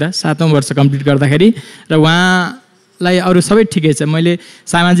आइपुग्दा 7औं वर्ष कम्प्लिट गर्दाखेरि। र उहाँलाई अरू सबै ठिकै छ। मैले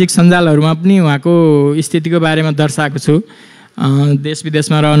सामाजिक सञ्जालहरूमा पनि उहाँको स्थितिको बारेमा दर्शाएको छु। देश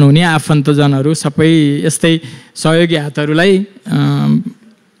विदेशमा रहनुहुने आफन्तजनहरू सबै यस्तै सहयोगी हातहरूलाई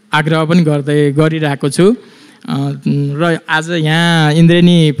आग्रह पनि गरिरहेको छु। र आज यहाँ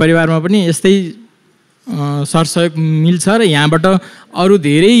इन्द्रेणी परिवारमा पनि यस्तै सरसहयोग मिल्छ र यहाँबाट अरू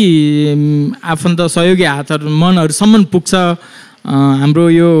धेरै आफन्त सहयोगी हातहरू मनहरूसम्म पुग्छ। हाम्रो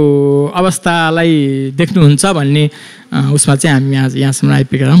यो अवस्थालाई देख्नुहुन्छ भन्ने उसमा चाहिँ हामी आज यहाँसम्म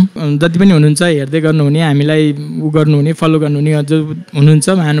आइपुगेका छौँ। जति पनि हुनुहुन्छ हेर्दै गर्नुहुने, हामीलाई गर्नुहुने, फलो गर्नुहुने जो हुनुहुन्छ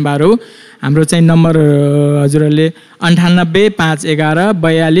महानुभावहरू, हाम्रो चाहिँ नम्बर हजुरहरूले 98 511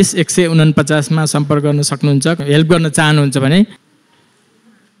 42 149 सम्पर्क गर्न सक्नुहुन्छ। हेल्प गर्न चाहनुहुन्छ भने।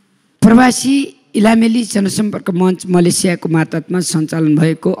 प्रवासी इलामेली जनसम्पर्क मञ्च मलेसियाको मातहतमा सञ्चालन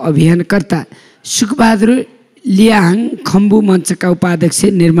भएको अभियानकर्ता सुखबहादुर लियाहाङ, खम्बु मञ्चका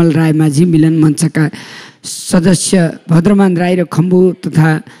उपाध्यक्ष निर्मल राय माझी, मिलन मञ्चका सदस्य भद्रमान राई र खम्बु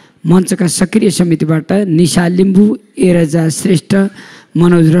तथा मञ्चका सक्रिय समितिबाट निशा लिम्बू, एरजा श्रेष्ठ,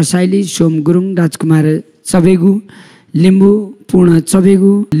 मनोज रसाइली, सोम गुरुङ, राजकुमार चबेगु लिम्बू, पूर्ण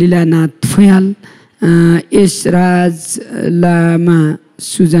चबेगु, लीलानाथ फुयाल, एस राज लामा,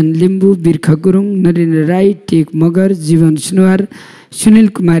 सुजन लिम्बू, बिर्ख गुरुङ, नरेन्द्र राई, टेक मगर, जीवन सुनवार, सुनिल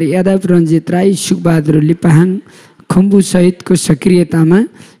कुमार यादव, रञ्जित राई, सुखबहादुर लिपाहाङ, खम्बु सहितको सक्रियतामा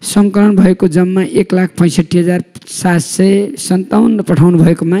सङ्कलन भएको जम्मा 1,65,757 पठाउनु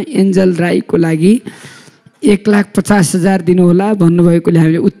भएकोमा एन्जल राईको लागि 1,50,000 दिनुहोला भन्नुभएकोले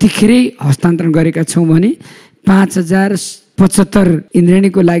हामीले उत्तिखेरै हस्तान्तरण गरेका छौँ भने 5,075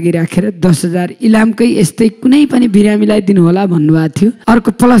 इन्द्रेणीको लागि राखेर 10,000 इलामकै यस्तै कुनै पनि बिरामीलाई दिनुहोला भन्नुभएको थियो।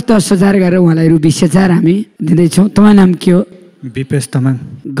 अर्को प्लस 10,000 गरेर उहाँलाई रु 20,000 हामी दिँदैछौँ। तपाईँ नाम के हो? विपेश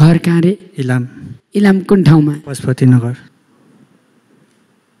तामाङ। घर कहाँ रे? इलाम। इलाम कुन ठाउँमा? पशुपतिनगर।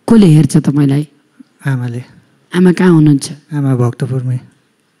 कसले हेर्छ तपाईँलाई? आमाले। आमा कहाँ हुनुहुन्छ? आमा भक्तपुरमै।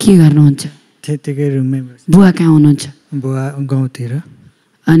 के गर्नुहुन्छ? त्यतिकै रुममै। बुवा कहाँ हुनुहुन्छ? बुवा गाउँतिर।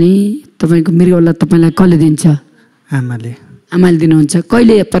 अनि तपाईँको मृगौला तपाईँलाई कसले दिन्छ? आमाले। आमाले दिनुहुन्छ।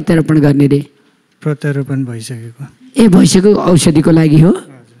 कहिले प्रत्यारोपण गर्ने रे? प्रत्यारोपण भइसकेको। भइसकेको औषधिको लागि हो?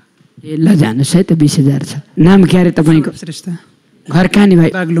 ल जानुहोस् है त 20,000 छ। नाम के अरे तपाईँको? श्रेष्ठ। घर कहाँ नि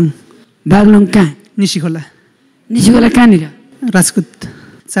भाइ? बागलुङ। बागलुङ कहाँ? निसीखोला। निसीखोला कहाँनिर? राजकुट।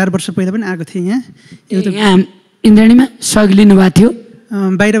 4 वर्ष पहिला पनि आएको थिएँ यहाँ। यहाँ इन्द्रेणीमा सहयोग लिनुभएको थियो?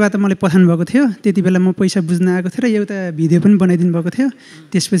 बाहिरबाट मलाई पठाउनु भएको थियो। त्यति बेला म पैसा बुझ्न आएको थिएँ र एउटा भिडियो पनि बनाइदिनु भएको थियो।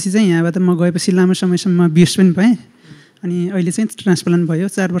 त्यसपछि चाहिँ यहाँबाट म गएपछि लामो समयसम्म बिहोस पनि पाएँ। अनि अहिले चाहिँ ट्रान्सप्लान्ट भयो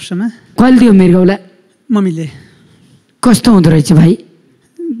 4 वर्षमा। कहिले दियो मृगौला? मम्मीले। कस्तो हुँदो रहेछ भाइ?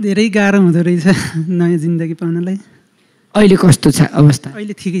 धेरै गाह्रो हुँदो रहेछ नयाँ जिन्दगी पाउनलाई। अहिले कस्तो छ अवस्था?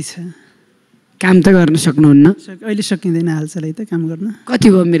 अहिले ठिकै छ। काम त गर्न सक्नुहुन्न? अहिले सकिँदैन हालचालै त काम गर्न। कति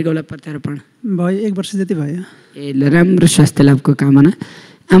भयो मृगौला प्रत्यारोपण? भयो 1 वर्ष जति भयो। ल राम्रो स्वास्थ्य लाभको कामना।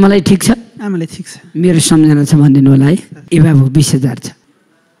 आमालाई ठिक छ? आमालाई ठिक छ। मेरो सम्झना छ भनिदिनु होला है। बाबु 20,000 छ।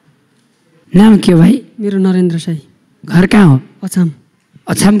 नाम के हो भाइ? मेरो नरेन्द्र साई। घर कहाँ हो? अछाम।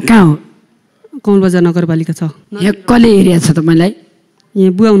 अछाम कहाँ हो? कमल बजार नगरपालिका छ। यहाँ कसले एरिया छ तपाईँलाई?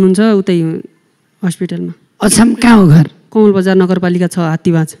 यहाँ बुवा हुनुहुन्छ उतै हस्पिटलमा। अछाम कहाँ हो घर? कमल बजार नगरपालिका छ,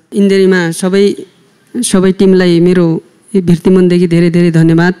 हात्तीबाज। इन्द्रेणीमा सबै टिमलाई मेरो भिर्तिमनदेखि धेरै धेरै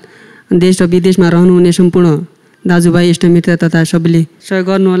धन्यवाद। देश र विदेशमा रहनुहुने सम्पूर्ण दाजुभाइ इष्टमित्र तथा सबैले सहयोग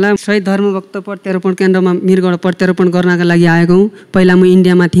गर्नुहोला। शहीद धर्मभक्त प्रत्यारोपण केन्द्रमा मृगबाट प्रत्यारोपण गर्नका लागि आएको हुँ। पहिला म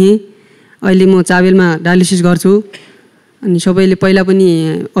इन्डियामा थिएँ, अहिले म चाबेलमा डायलिसिस गर्छु। अनि सबैले पहिला पनि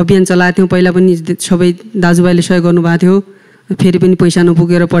अभियान चलाएको थियौँ, पहिला पनि सबै दाजुभाइले सहयोग गर्नुभएको थियो। फेरि पनि पैसा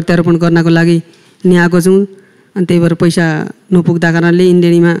नपुगेर प्रत्यारोपण गर्नको लागि नि आएको छौँ। अनि त्यही भएर पैसा नपुग्दा कारणले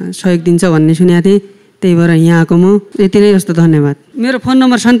इन्डेनीमा सहयोग दिन्छ भन्ने सुनेको थिएँ, त्यही भएर यहाँ आएको म। यति नै जस्तो धन्यवाद। मेरो फोन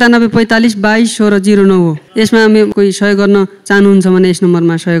नम्बर 9745221609 हो। यसमा कोही सहयोग गर्न चाहनुहुन्छ भने यस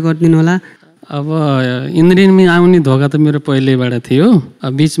नम्बरमा सहयोग गरिदिनु होला। अब इन्द्रेणीमा आउने धोका त मेरो पहिल्यैबाट थियो।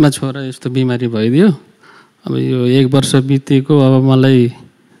 अब बिचमा छोरा यस्तो बिमारी भइदियो। अब यो 1 वर्ष बितेको, अब मलाई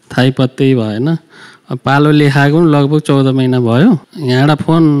थाहै पत्तै भएन। अब पालो लेखाएको लगभग 14 महिना भयो। यहाँबाट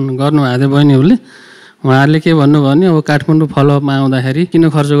फोन गर्नुभएको थियो बहिनीहरूले, उहाँहरूले के भन्नुभयो भने अब काठमाडौँ फलोअपमा आउँदाखेरि किन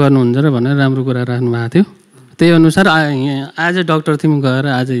खर्च गर्नुहुन्छ र भनेर राम्रो कुरा राख्नु भएको थियो। त्यही अनुसार आज डक्टर थियौँ गएर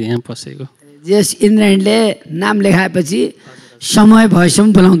आज यहाँ पसेको। जस इन्द्रेणीले नाम लेखाएपछि समय भएसम्म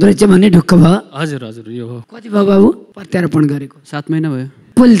बोलाउँदो रहेछ भन्ने ढुक्क भयो। हजुर हजुर यो हो। कति भयो बाबु प्रत्यारोपण गरेको? 7 महिना भयो।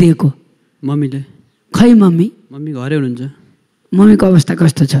 कसले दिएको? मम्मीले। खै मम्मी? मम्मी घरै हुनुहुन्छ। मम्मीको अवस्था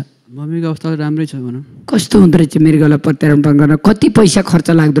कस्तो छ? मम्मीको अवस्था राम्रै छ भनौँ। कस्तो हुँदो रहेछ मृगलाई प्रत्यारोपण गर्न? कति पैसा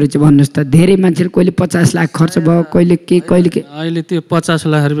खर्च लाग्दो रहेछ भन्नुहोस् त? धेरै मान्छेले कहिले 50 लाख खर्च भयो, कहिले के कहिले के। अहिले त्यो 50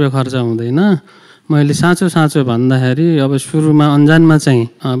 लाख रुपियाँ खर्च हुँदैन। मैले साँचो भन्दाखेरि अब सुरुमा अन्जानमा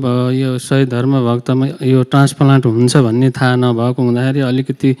चाहिँ अब यो शहीद धर्मभक्तमा यो ट्रान्सप्लान्ट हुन्छ भन्ने थाहा नभएको हुँदाखेरि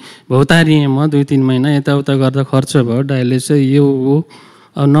अलिकति भौतारिएँ म। 2-3 महिना यताउता गर्दा खर्च भयो। डायलिसिस यो हो।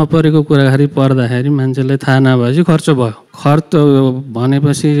 अब नपरेको कुराखेरि पर्दाखेरि मान्छेलाई थाहा नभएपछि खर्च भयो। खर्च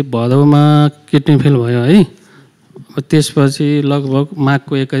भनेपछि भदौमा किडनी फेल भयो है। त्यसपछि लगभग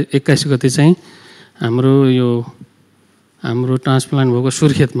माघको 21 गते चाहिँ हाम्रो ट्रान्सप्लान्ट भएको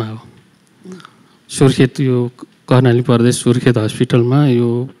सुर्खेतमा हो। सुर्खेत यो कर्णाली प्रदेश सुर्खेत हस्पिटलमा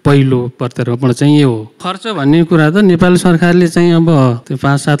यो पहिलो प्रत्यारोपण चाहिँ यो हो। खर्च भन्ने कुरा त नेपाल सरकारले चाहिँ अब त्यो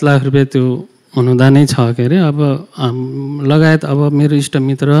 5-7 लाख रुपियाँ त्यो अनुदानै छ के अरे। अब लगायत अब मेरो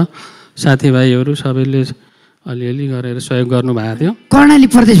इष्टमित्र साथीभाइहरू सबैले अलिअलि गरेर सहयोग गर्नुभएको थियो। कर्णाली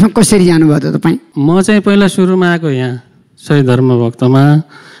प्रदेशमा कसरी जानुभयो त तपाईँ? म चाहिँ पहिला सुरुमा आएको यहाँ शहीद धर्मभक्तमा।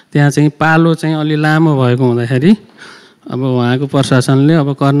 त्यहाँ चाहिँ पालो चाहिँ अलि लामो भएको हुँदाखेरि अब उहाँको प्रशासनले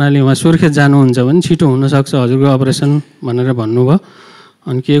अब कर्णाली उहाँ सुर्खेत जानुहुन्छ भने छिटो हुनसक्छ हजुरको अपरेसन भनेर भन्नुभयो।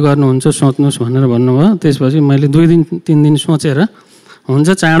 अनि के गर्नुहुन्छ सोच्नुहोस् भनेर भन्नुभयो। त्यसपछि मैले 2-3 दिन सोचेर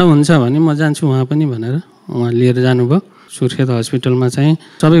हुन्छ चाँडो हुन्छ भने म जान्छु उहाँ पनि भनेर उहाँ लिएर जानुभयो। सुर्खेत हस्पिटलमा चाहिँ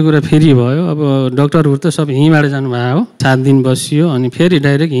सबै कुरा फेरि भयो। अब डक्टरहरू त सब यहीँबाट जानुभएको हो। 7 दिन बसियो अनि फेरि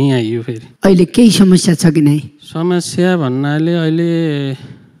डाइरेक्ट यहीँ आइयो। फेरि अहिले केही समस्या छ कि नै? समस्या भन्नाले अहिले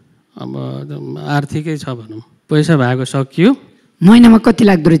अब आर्थिकै छ भनौँ। पैसा भएको सकियो। महिनामा कति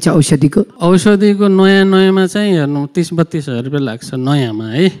लाग्दो रहेछ औषधिको? औषधिको नयाँमा चाहिँ हेर्नु 30-32 हजार रुपियाँ लाग्छ नयाँमा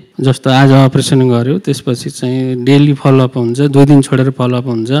है। जस्तो आज अपरेसन गर्यो त्यसपछि चाहिँ डेली फलोअप हुन्छ, 2 दिन छोडेर फलोअप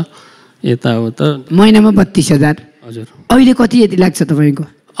हुन्छ यताउता। महिनामा 32,000? हजुर। अहिले कति यति लाग्छ तपाईँको?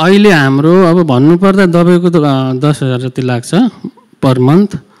 अहिले हाम्रो अब भन्नुपर्दा दबाईको त 10,000 जति लाग्छ पर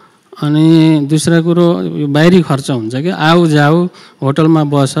मन्थ। अनि दूसरा कुरो यो बाहिरी खर्च हुन्छ कि आऊ जाऊ होटलमा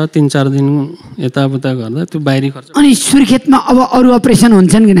बस 3-4 दिन यताउता गर्दा त्यो बाहिरी खर्च। अनि सुर्खेतमा अब अरू अपरेसन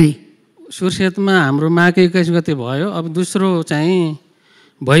हुन्छन् कि नै? सुर्खेतमा हाम्रो माघ 21 गते भयो। अब दोस्रो चाहिँ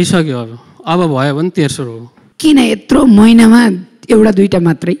भइसक्यो। अब भयो भने तेस्रो हो। किन यत्रो महिनामा एउटा 2टा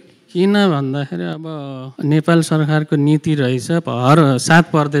मात्रै? किन भन्दाखेरि अब नेपाल सरकारको नीति रहेछ हर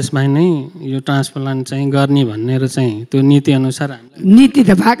 7 प्रदेशमा नै यो ट्रान्सप्लान्ट चाहिँ गर्ने भनेर चाहिँ त्यो नीति अनुसार नीति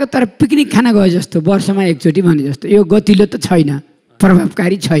त भएको तर पिकनिक खान गयो जस्तो वर्षमा एकचोटि भने जस्तो यो गतिलो त छैन,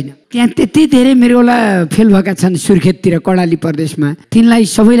 प्रभावकारी छैन। त्यहाँ त्यति धेरै मृगौला फेल भएका छन् सुर्खेततिर कर्णाली प्रदेशमा। तिनलाई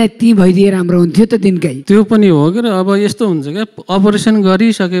सबैलाई ती भइदिए राम्रो हुन्थ्यो त दिनकै। त्यो पनि हो कि अब यस्तो हुन्छ क्या अपरेसन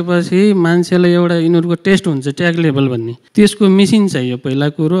गरिसकेपछि मान्छेलाई एउटा यिनीहरूको टेस्ट हुन्छ ट्याग लेभल भन्ने, त्यसको मेसिन चाहियो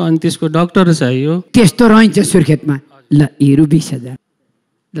पहिला कुरो। अनि त्यसको डक्टर चाहियो। त्यस्तो रहन्छ सुर्खेतमा। ल हेरु 20,000।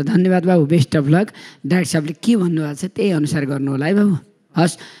 ल धन्यवाद बाबु, बेस्ट अफ लक। डाक्टर साहबले के भन्नुभएको छ त्यही अनुसार गर्नु होला है बाबु।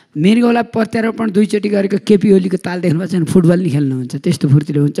 हस्, मृगौला प्रत्यारोपण 2 चोटि गरेको केपी ओलीको ताल देख्नुभएको छ? फुटबल नि खेल्नुहुन्छ त्यस्तो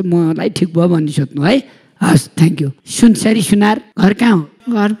फुर्तिलो हुन्छ। मलाई ठिक भयो भन्ने सोध्नु है। हस् थ्याङ्क यू। सुनसरी सुनार घर कहाँ हो?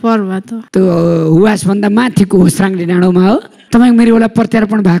 घर पर्वा त त्यो हुवासभन्दा माथिको होस्राङले डाँडोमा हो। तपाईँको मृगौला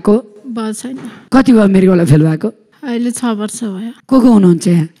प्रत्यारोपण भएको छैन? कति भयो मृगौला फेल भएको? अहिले 6 वर्ष भयो। को हुनुहुन्छ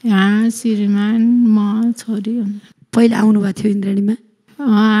यहाँ? यहाँ श्रीमान म छोरी हुनुहुन्छ। पहिला आउनुभएको थियो इन्द्रेणीमा?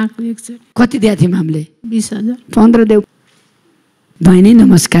 आएको एकचोटि। कति दिएको थियौँ हामीले? 20,000। 15 देऊ। बहिनी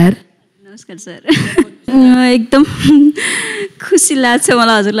नमस्कार। नमस्कार सर। एकदम खुसी लाग्छ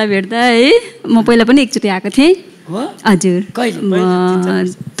मलाई हजुरलाई भेट्दा है। म पहिला पनि एकचोटि आएको थिएँ। हजुर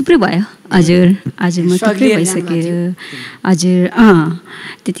थुप्रै भयो, हजुर हजुर म थुप्रै भइसक्यो हजुर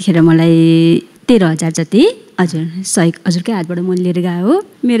त्यतिखेर मलाई 13,000 जति हजुर सहयोग हजुरकै हातबाट म लिएर गएको हो।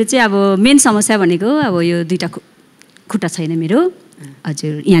 मेरो चाहिँ अब मेन समस्या भनेको अब यो दुईवटा खुट्टा छैन मेरो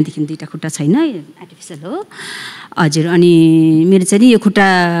हजुर, यहाँदेखि दुईवटा खुट्टा छैन, आर्टिफिसियल हो हजुर। अनि मेरो चाहिँ नि यो खुट्टा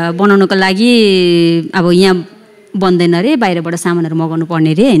बनाउनको लागि अब यहाँ बन्दैन अरे, बाहिरबाट सामानहरू मगाउनु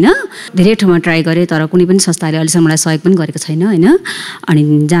पर्ने अरे होइन। धेरै ठाउँमा ट्राई गरेँ तर कुनै पनि संस्थाले अहिलेसम्म मलाई सहयोग पनि गरेको छैन होइन।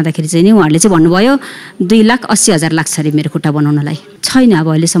 अनि जाँदाखेरि चाहिँ नि उहाँहरूले चाहिँ भन्नुभयो 2,80,000 लाग्छ अरे मेरो खुट्टा बनाउनलाई, छैन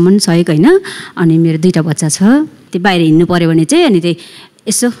अब अहिलेसम्म सहयोग होइन। अनि मेरो दुईवटा बच्चा छ, त्यो बाहिर हिँड्नु पऱ्यो भने चाहिँ अनि त्यही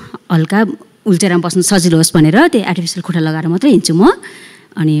यसो हल्का उल्टेर बस्नु सजिलो होस् भनेर त्यही आर्टिफिसियल खुट्टा लगाएर मात्रै हिँड्छु म।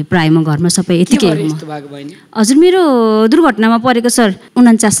 अनि प्रायः म घरमा सबै यतिकै। हजुर मेरो दुर्घटनामा परेको सर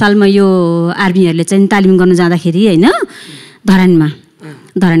 49 सालमा यो आर्मीहरूले चाहिँ तालिम गर्नु जाँदाखेरि होइन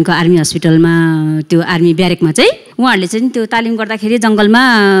धरानको आर्मी हस्पिटलमा त्यो आर्मी ब्यारेकमा चाहिँ उहाँहरूले चाहिँ त्यो तालिम गर्दाखेरि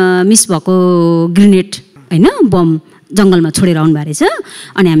जङ्गलमा मिस भएको ग्रेनेड होइन बम जङ्गलमा छोडेर आउनु भएको रहेछ।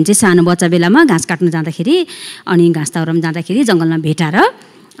 अनि हामी चाहिँ सानो बच्चा बेलामा घाँस काट्नु जाँदाखेरि अनि घाँस दाउरामा जाँदाखेरि जङ्गलमा भेटाएर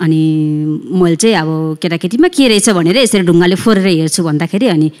अनि मैले चाहिँ अब केटाकेटीमा के रहेछ भनेर यसरी ढुङ्गाले फोरेर हेर्छु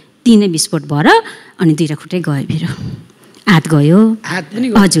भन्दाखेरि अनि तिनै विस्फोट भएर अनि दुईवटा खुट्टै गयो मेरो, हात गयो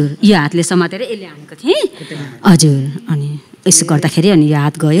हजुर, यो हातले समातेर यसले हानेको थिएँ हजुर। अनि यसो गर्दाखेरि अनि यो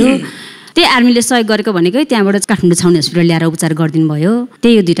हात गयो। त्यही आर्मीले सहयोग गरेको भनेको त्यहाँबाट काठमाडौँ छाउनी हस्पिटल ल्याएर उपचार गरिदिनु भयो,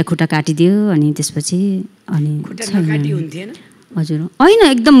 त्यही यो दुईवटा खुट्टा काटिदियो। अनि त्यसपछि अनि हजुर होइन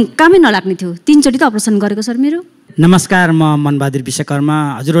एकदम कामै नलाग्ने थियो, 3 चोटि त अपरेसन गरेको सर मेरो। नमस्कार, म मनबहादुर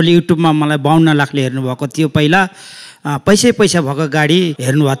विश्वकर्मा। हजुरहरूले युट्युबमा मलाई 52 लाखले हेर्नुभएको थियो। पहिला पैसा भएको गाडी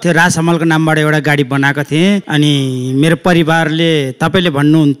हेर्नुभएको थियो, राज हमालको नामबाट एउटा गाडी बनाएको थिएँ। अनि मेरो परिवारले तपाईँले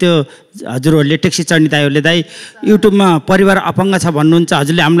भन्नुहुन्थ्यो हजुरहरूले ट्याक्सी चढ्ने दाइहरूले दाइ युट्युबमा परिवार अपाङ्ग छ भन्नुहुन्छ,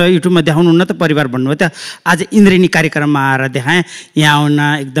 हजुरले हामीलाई युट्युबमा देखाउनुहुन्न त परिवार भन्नुभयो त। आज इन्द्रेणी कार्यक्रममा आएर देखाएँ, यहाँ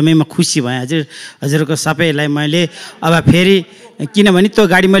आउन एकदमै म खुसी भएँ। हजुरको सबैलाई मैले अब फेरि किनभने त्यो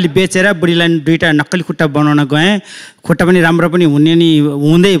गाडी मैले बेचेर बुढीलाई 2टा नक्कली खुट्टा बनाउन गएँ, खुट्टा पनि राम्रो पनि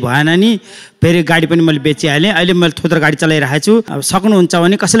हुँदै भएन नि, फेरि गाडी पनि मैले बेचिहालेँ। अहिले मैले थोत्रो गाडी चलाइरहेको छु। अब सक्नुहुन्छ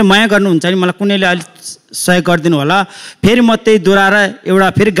भने कसैले माया गर्नुहुन्छ भने मलाई कुनैले अलिक सहयोग गरिदिनु होला। फेरि म त्यही दोहोऱ्याएर एउटा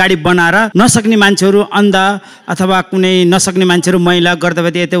फेरि गाडी बनाएर नसक्ने मान्छेहरू अन्धा अथवा कुनै नसक्ने मान्छेहरू महिला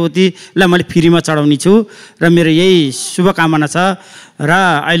गर्दावती यताउतिलाई मैले फ्रीमा चढाउने छु र मेरो यही शुभकामना छ। र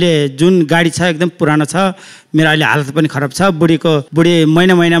अहिले जुन गाडी छ एकदम पुरानो छ, मेरो अहिले हालत पनि खराब छ। बुढी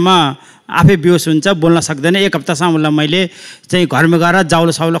महिनामा आफै बेहोस हुन्छ, बोल्न सक्दैन। 1 हप्तासम्म उसलाई मैले चाहिँ घरमा गएर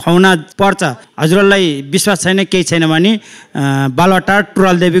जाउलो साउलो खुवाउन पर्छ। हजुरहरूलाई विश्वास छैन केही छैन भने बालवाटार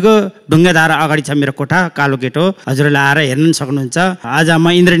टुरालदेवीको ढुङ्गेधारा अगाडि छ मेरो कोठा, कालो गेट हो। हजुरहरूले आएर हेर्नु सक्नुहुन्छ। आज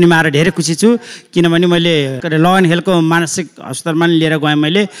म इन्द्रेणीमा आएर धेरै खुसी छु किनभने मैले लगन हेल्थको मानसिक अस्पतालमा लिएर गएँ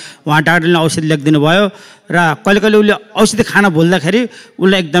मैले, उहाँ डाक्टरले औषधि लेखिदिनु भयो र कहिले उसले औषधि खान भुल्दाखेरि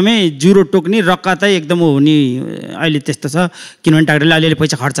उसलाई एकदमै ज्वरो टोक्ने रक्कतै एकदम हुने अहिले त्यस्तो छ। किनभने डाक्टरले अलिअलि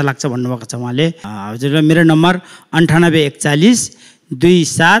पैसा खर्च लाग्छ भन्नुभएको छ उहाँले। हजुरलाई मेरो नम्बर 9841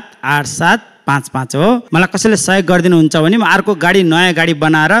 278755 हो। मलाई कसैले सहयोग गरिदिनुहुन्छ भने म अर्को गाडी नयाँ गाडी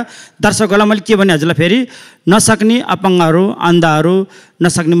बनाएर दर्शकहरूलाई मैले के भने हजुरलाई फेरि नसक्ने अपाङ्गहरू अन्धाहरू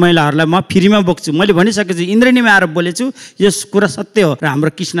नसक्ने महिलाहरूलाई म फ्रीमा बोक्छु। मैले भनिसकेको छु, इन्द्रेणीमा आएर बोलेछु, यस कुरा सत्य हो। र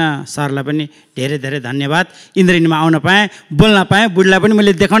हाम्रो कृष्ण सरलाई पनि धेरै धेरै धन्यवाद। इन्द्रेणीमा आउन पाएँ, बोल्न पाएँ, बुढीलाई पनि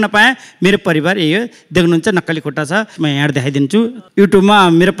मैले देखाउन पाएँ। मेरो परिवार यही हो, देख्नुहुन्छ नक्कली खुट्टा छ, म यहाँ देखाइदिन्छु।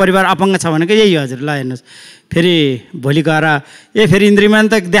 युट्युबमा मेरो परिवार अपाङ्ग छ भनेको यही हो। हजुर ल हेर्नुहोस्, फेरि भोलि गएर फेरि इन्द्रेणीमा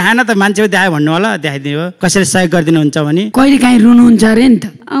त देखाएन त, मान्छे देखायो भन्नु होला, देखाइदियो। कसैले सहयोग गरिदिनुहुन्छ भने कहिले काहीँ रुनुहुन्छ अरे नि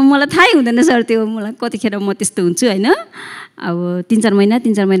त? मलाई थाहै हुँदैन सर, त्यो मलाई कतिखेर म त्यस्तो हुन्छु होइन। अब 3-4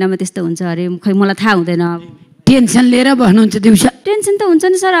 महिनामा त्यस्तो हुन्छ अरे, खै मलाई थाहा हुँदैन। टेन्सन लिएर बस्नुहुन्छ दिउँसो? टेन्सन त हुन्छ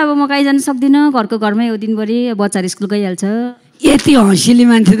नि सर, अब म कहीँ जान सक्दिनँ, घरको घरमै हो दिनभरि, बच्चाहरू स्कुल गइहाल्छ। यति हँसिली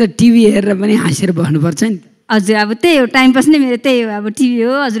मान्छे त टिभी हेरेर पनि हाँसेर बस्नुपर्छ नि। हजुर अब त्यही हो, टाइम पास नै मेरो त्यही हो, अब टिभी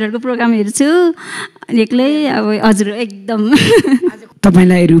हो, हजुरहरूको प्रोग्राम हेर्छु अनि एक्लै। अब हजुर एकदम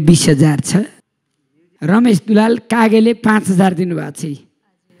तपाईँलाई रु 20,000 छ। रमेश दुलाल कागेले 5,000 दिनुभएको छ।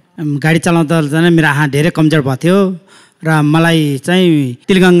 गाडी चलाउँदा मेरो आँखा धेरै कमजोर भएको थियो र मलाई चाहिँ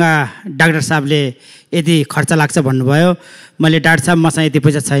तिलगङ्गा डाक्टर साहबले यति खर्च लाग्छ भन्नुभयो। मैले डाक्टर साहब मसँग यति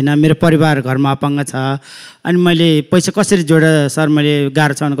पैसा छैन, मेरो परिवार घरमा अपाङ्ग छ, अनि मैले पैसा कसरी जोडेर सर मैले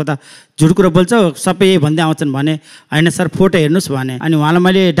गाह्रो छ भनेको त झुट कुरो बोल्छ, सबै यही भन्दै आउँछन् भने। होइन सर फोटो हेर्नुहोस् भने। अनि उहाँलाई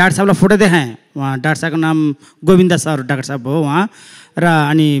मैले डाक्टर साहबलाई फोटो देखाएँ, उहाँ डाक्टर साहबको नाम गोविन्द सर डाक्टर साहब हो उहाँ। र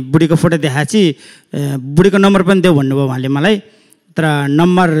अनि बुढीको फोटो देखाएपछि बुढीको नम्बर पनि देऊ भन्नुभयो उहाँले मलाई, तर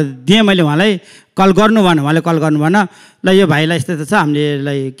नम्बर दिएँ मैले उहाँलाई। कल गर्नु भएन, उहाँले कल गर्नु भएन, ल यो भाइलाई यस्तो छ,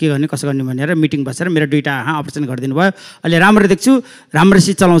 हामीले के गर्ने कसो गर्ने भनेर मिटिङ बसेर मेरो 2टा आँखा अपरेसन गरिदिनु भयो। अहिले राम्रो देख्छु,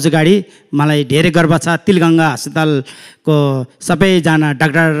 राम्रोसित चलाउँछु गाडी। मलाई धेरै गर्व छ। तिलगङ्गा अस्पतालको सबैजना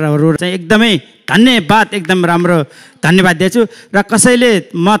डाक्टरहरू चाहिँ एकदमै धन्यवाद, एकदम राम्रो धन्यवाद दिन्छु। र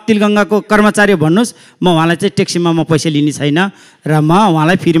कसैले म तिलगङ्गाको कर्मचारी भन्नुहोस्, म उहाँलाई चाहिँ ट्याक्सीमा म पैसा लिने छैन र म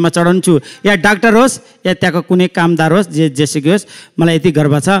उहाँलाई फ्रीमा चढाउँछु। या डाक्टर होस् या त्यहाँको कुनै कामदार होस्, जेसुकै होस्, मलाई यति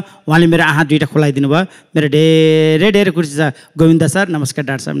गर्व छ। उहाँले मेरो आँखा 2टा खोलाइदिनु भयो। मेरो धेरै धेरै खुसी छ। गोविन्द सर नमस्कार,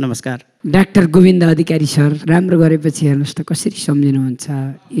 डाक्टर साहब नमस्कार। डाक्टर गोविन्द अधिकारी सर, राम्रो गरेपछि हेर्नुहोस् त कसरी सम्झिनुहुन्छ।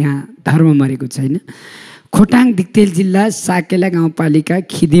 यहाँ धर्म मरेको छैन। खोटाङ दिक्तेल जिल्ला साकेला गाउँपालिका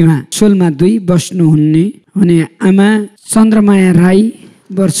खिदीमा 16मा 2 बस्नुहुने हुने आमा चन्द्रमाया राई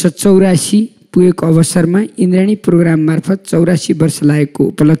वर्ष 84 पुगेको अवसरमा इन्द्रेणी प्रोग्राम मार्फत 84 वर्ष लागेको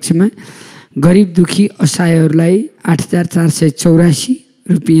उपलक्ष्यमा गरिब दुखी असहायहरूलाई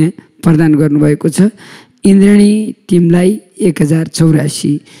 8,484 रुपियाँ प्रदान गर्नुभएको छ। इन्द्रेणी टिमलाई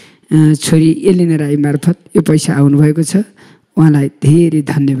 1,084 छोरी एलिना राई मार्फत यो पैसा आउनुभएको छ। उहाँलाई धेरै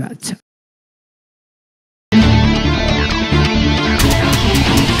धन्यवाद छ।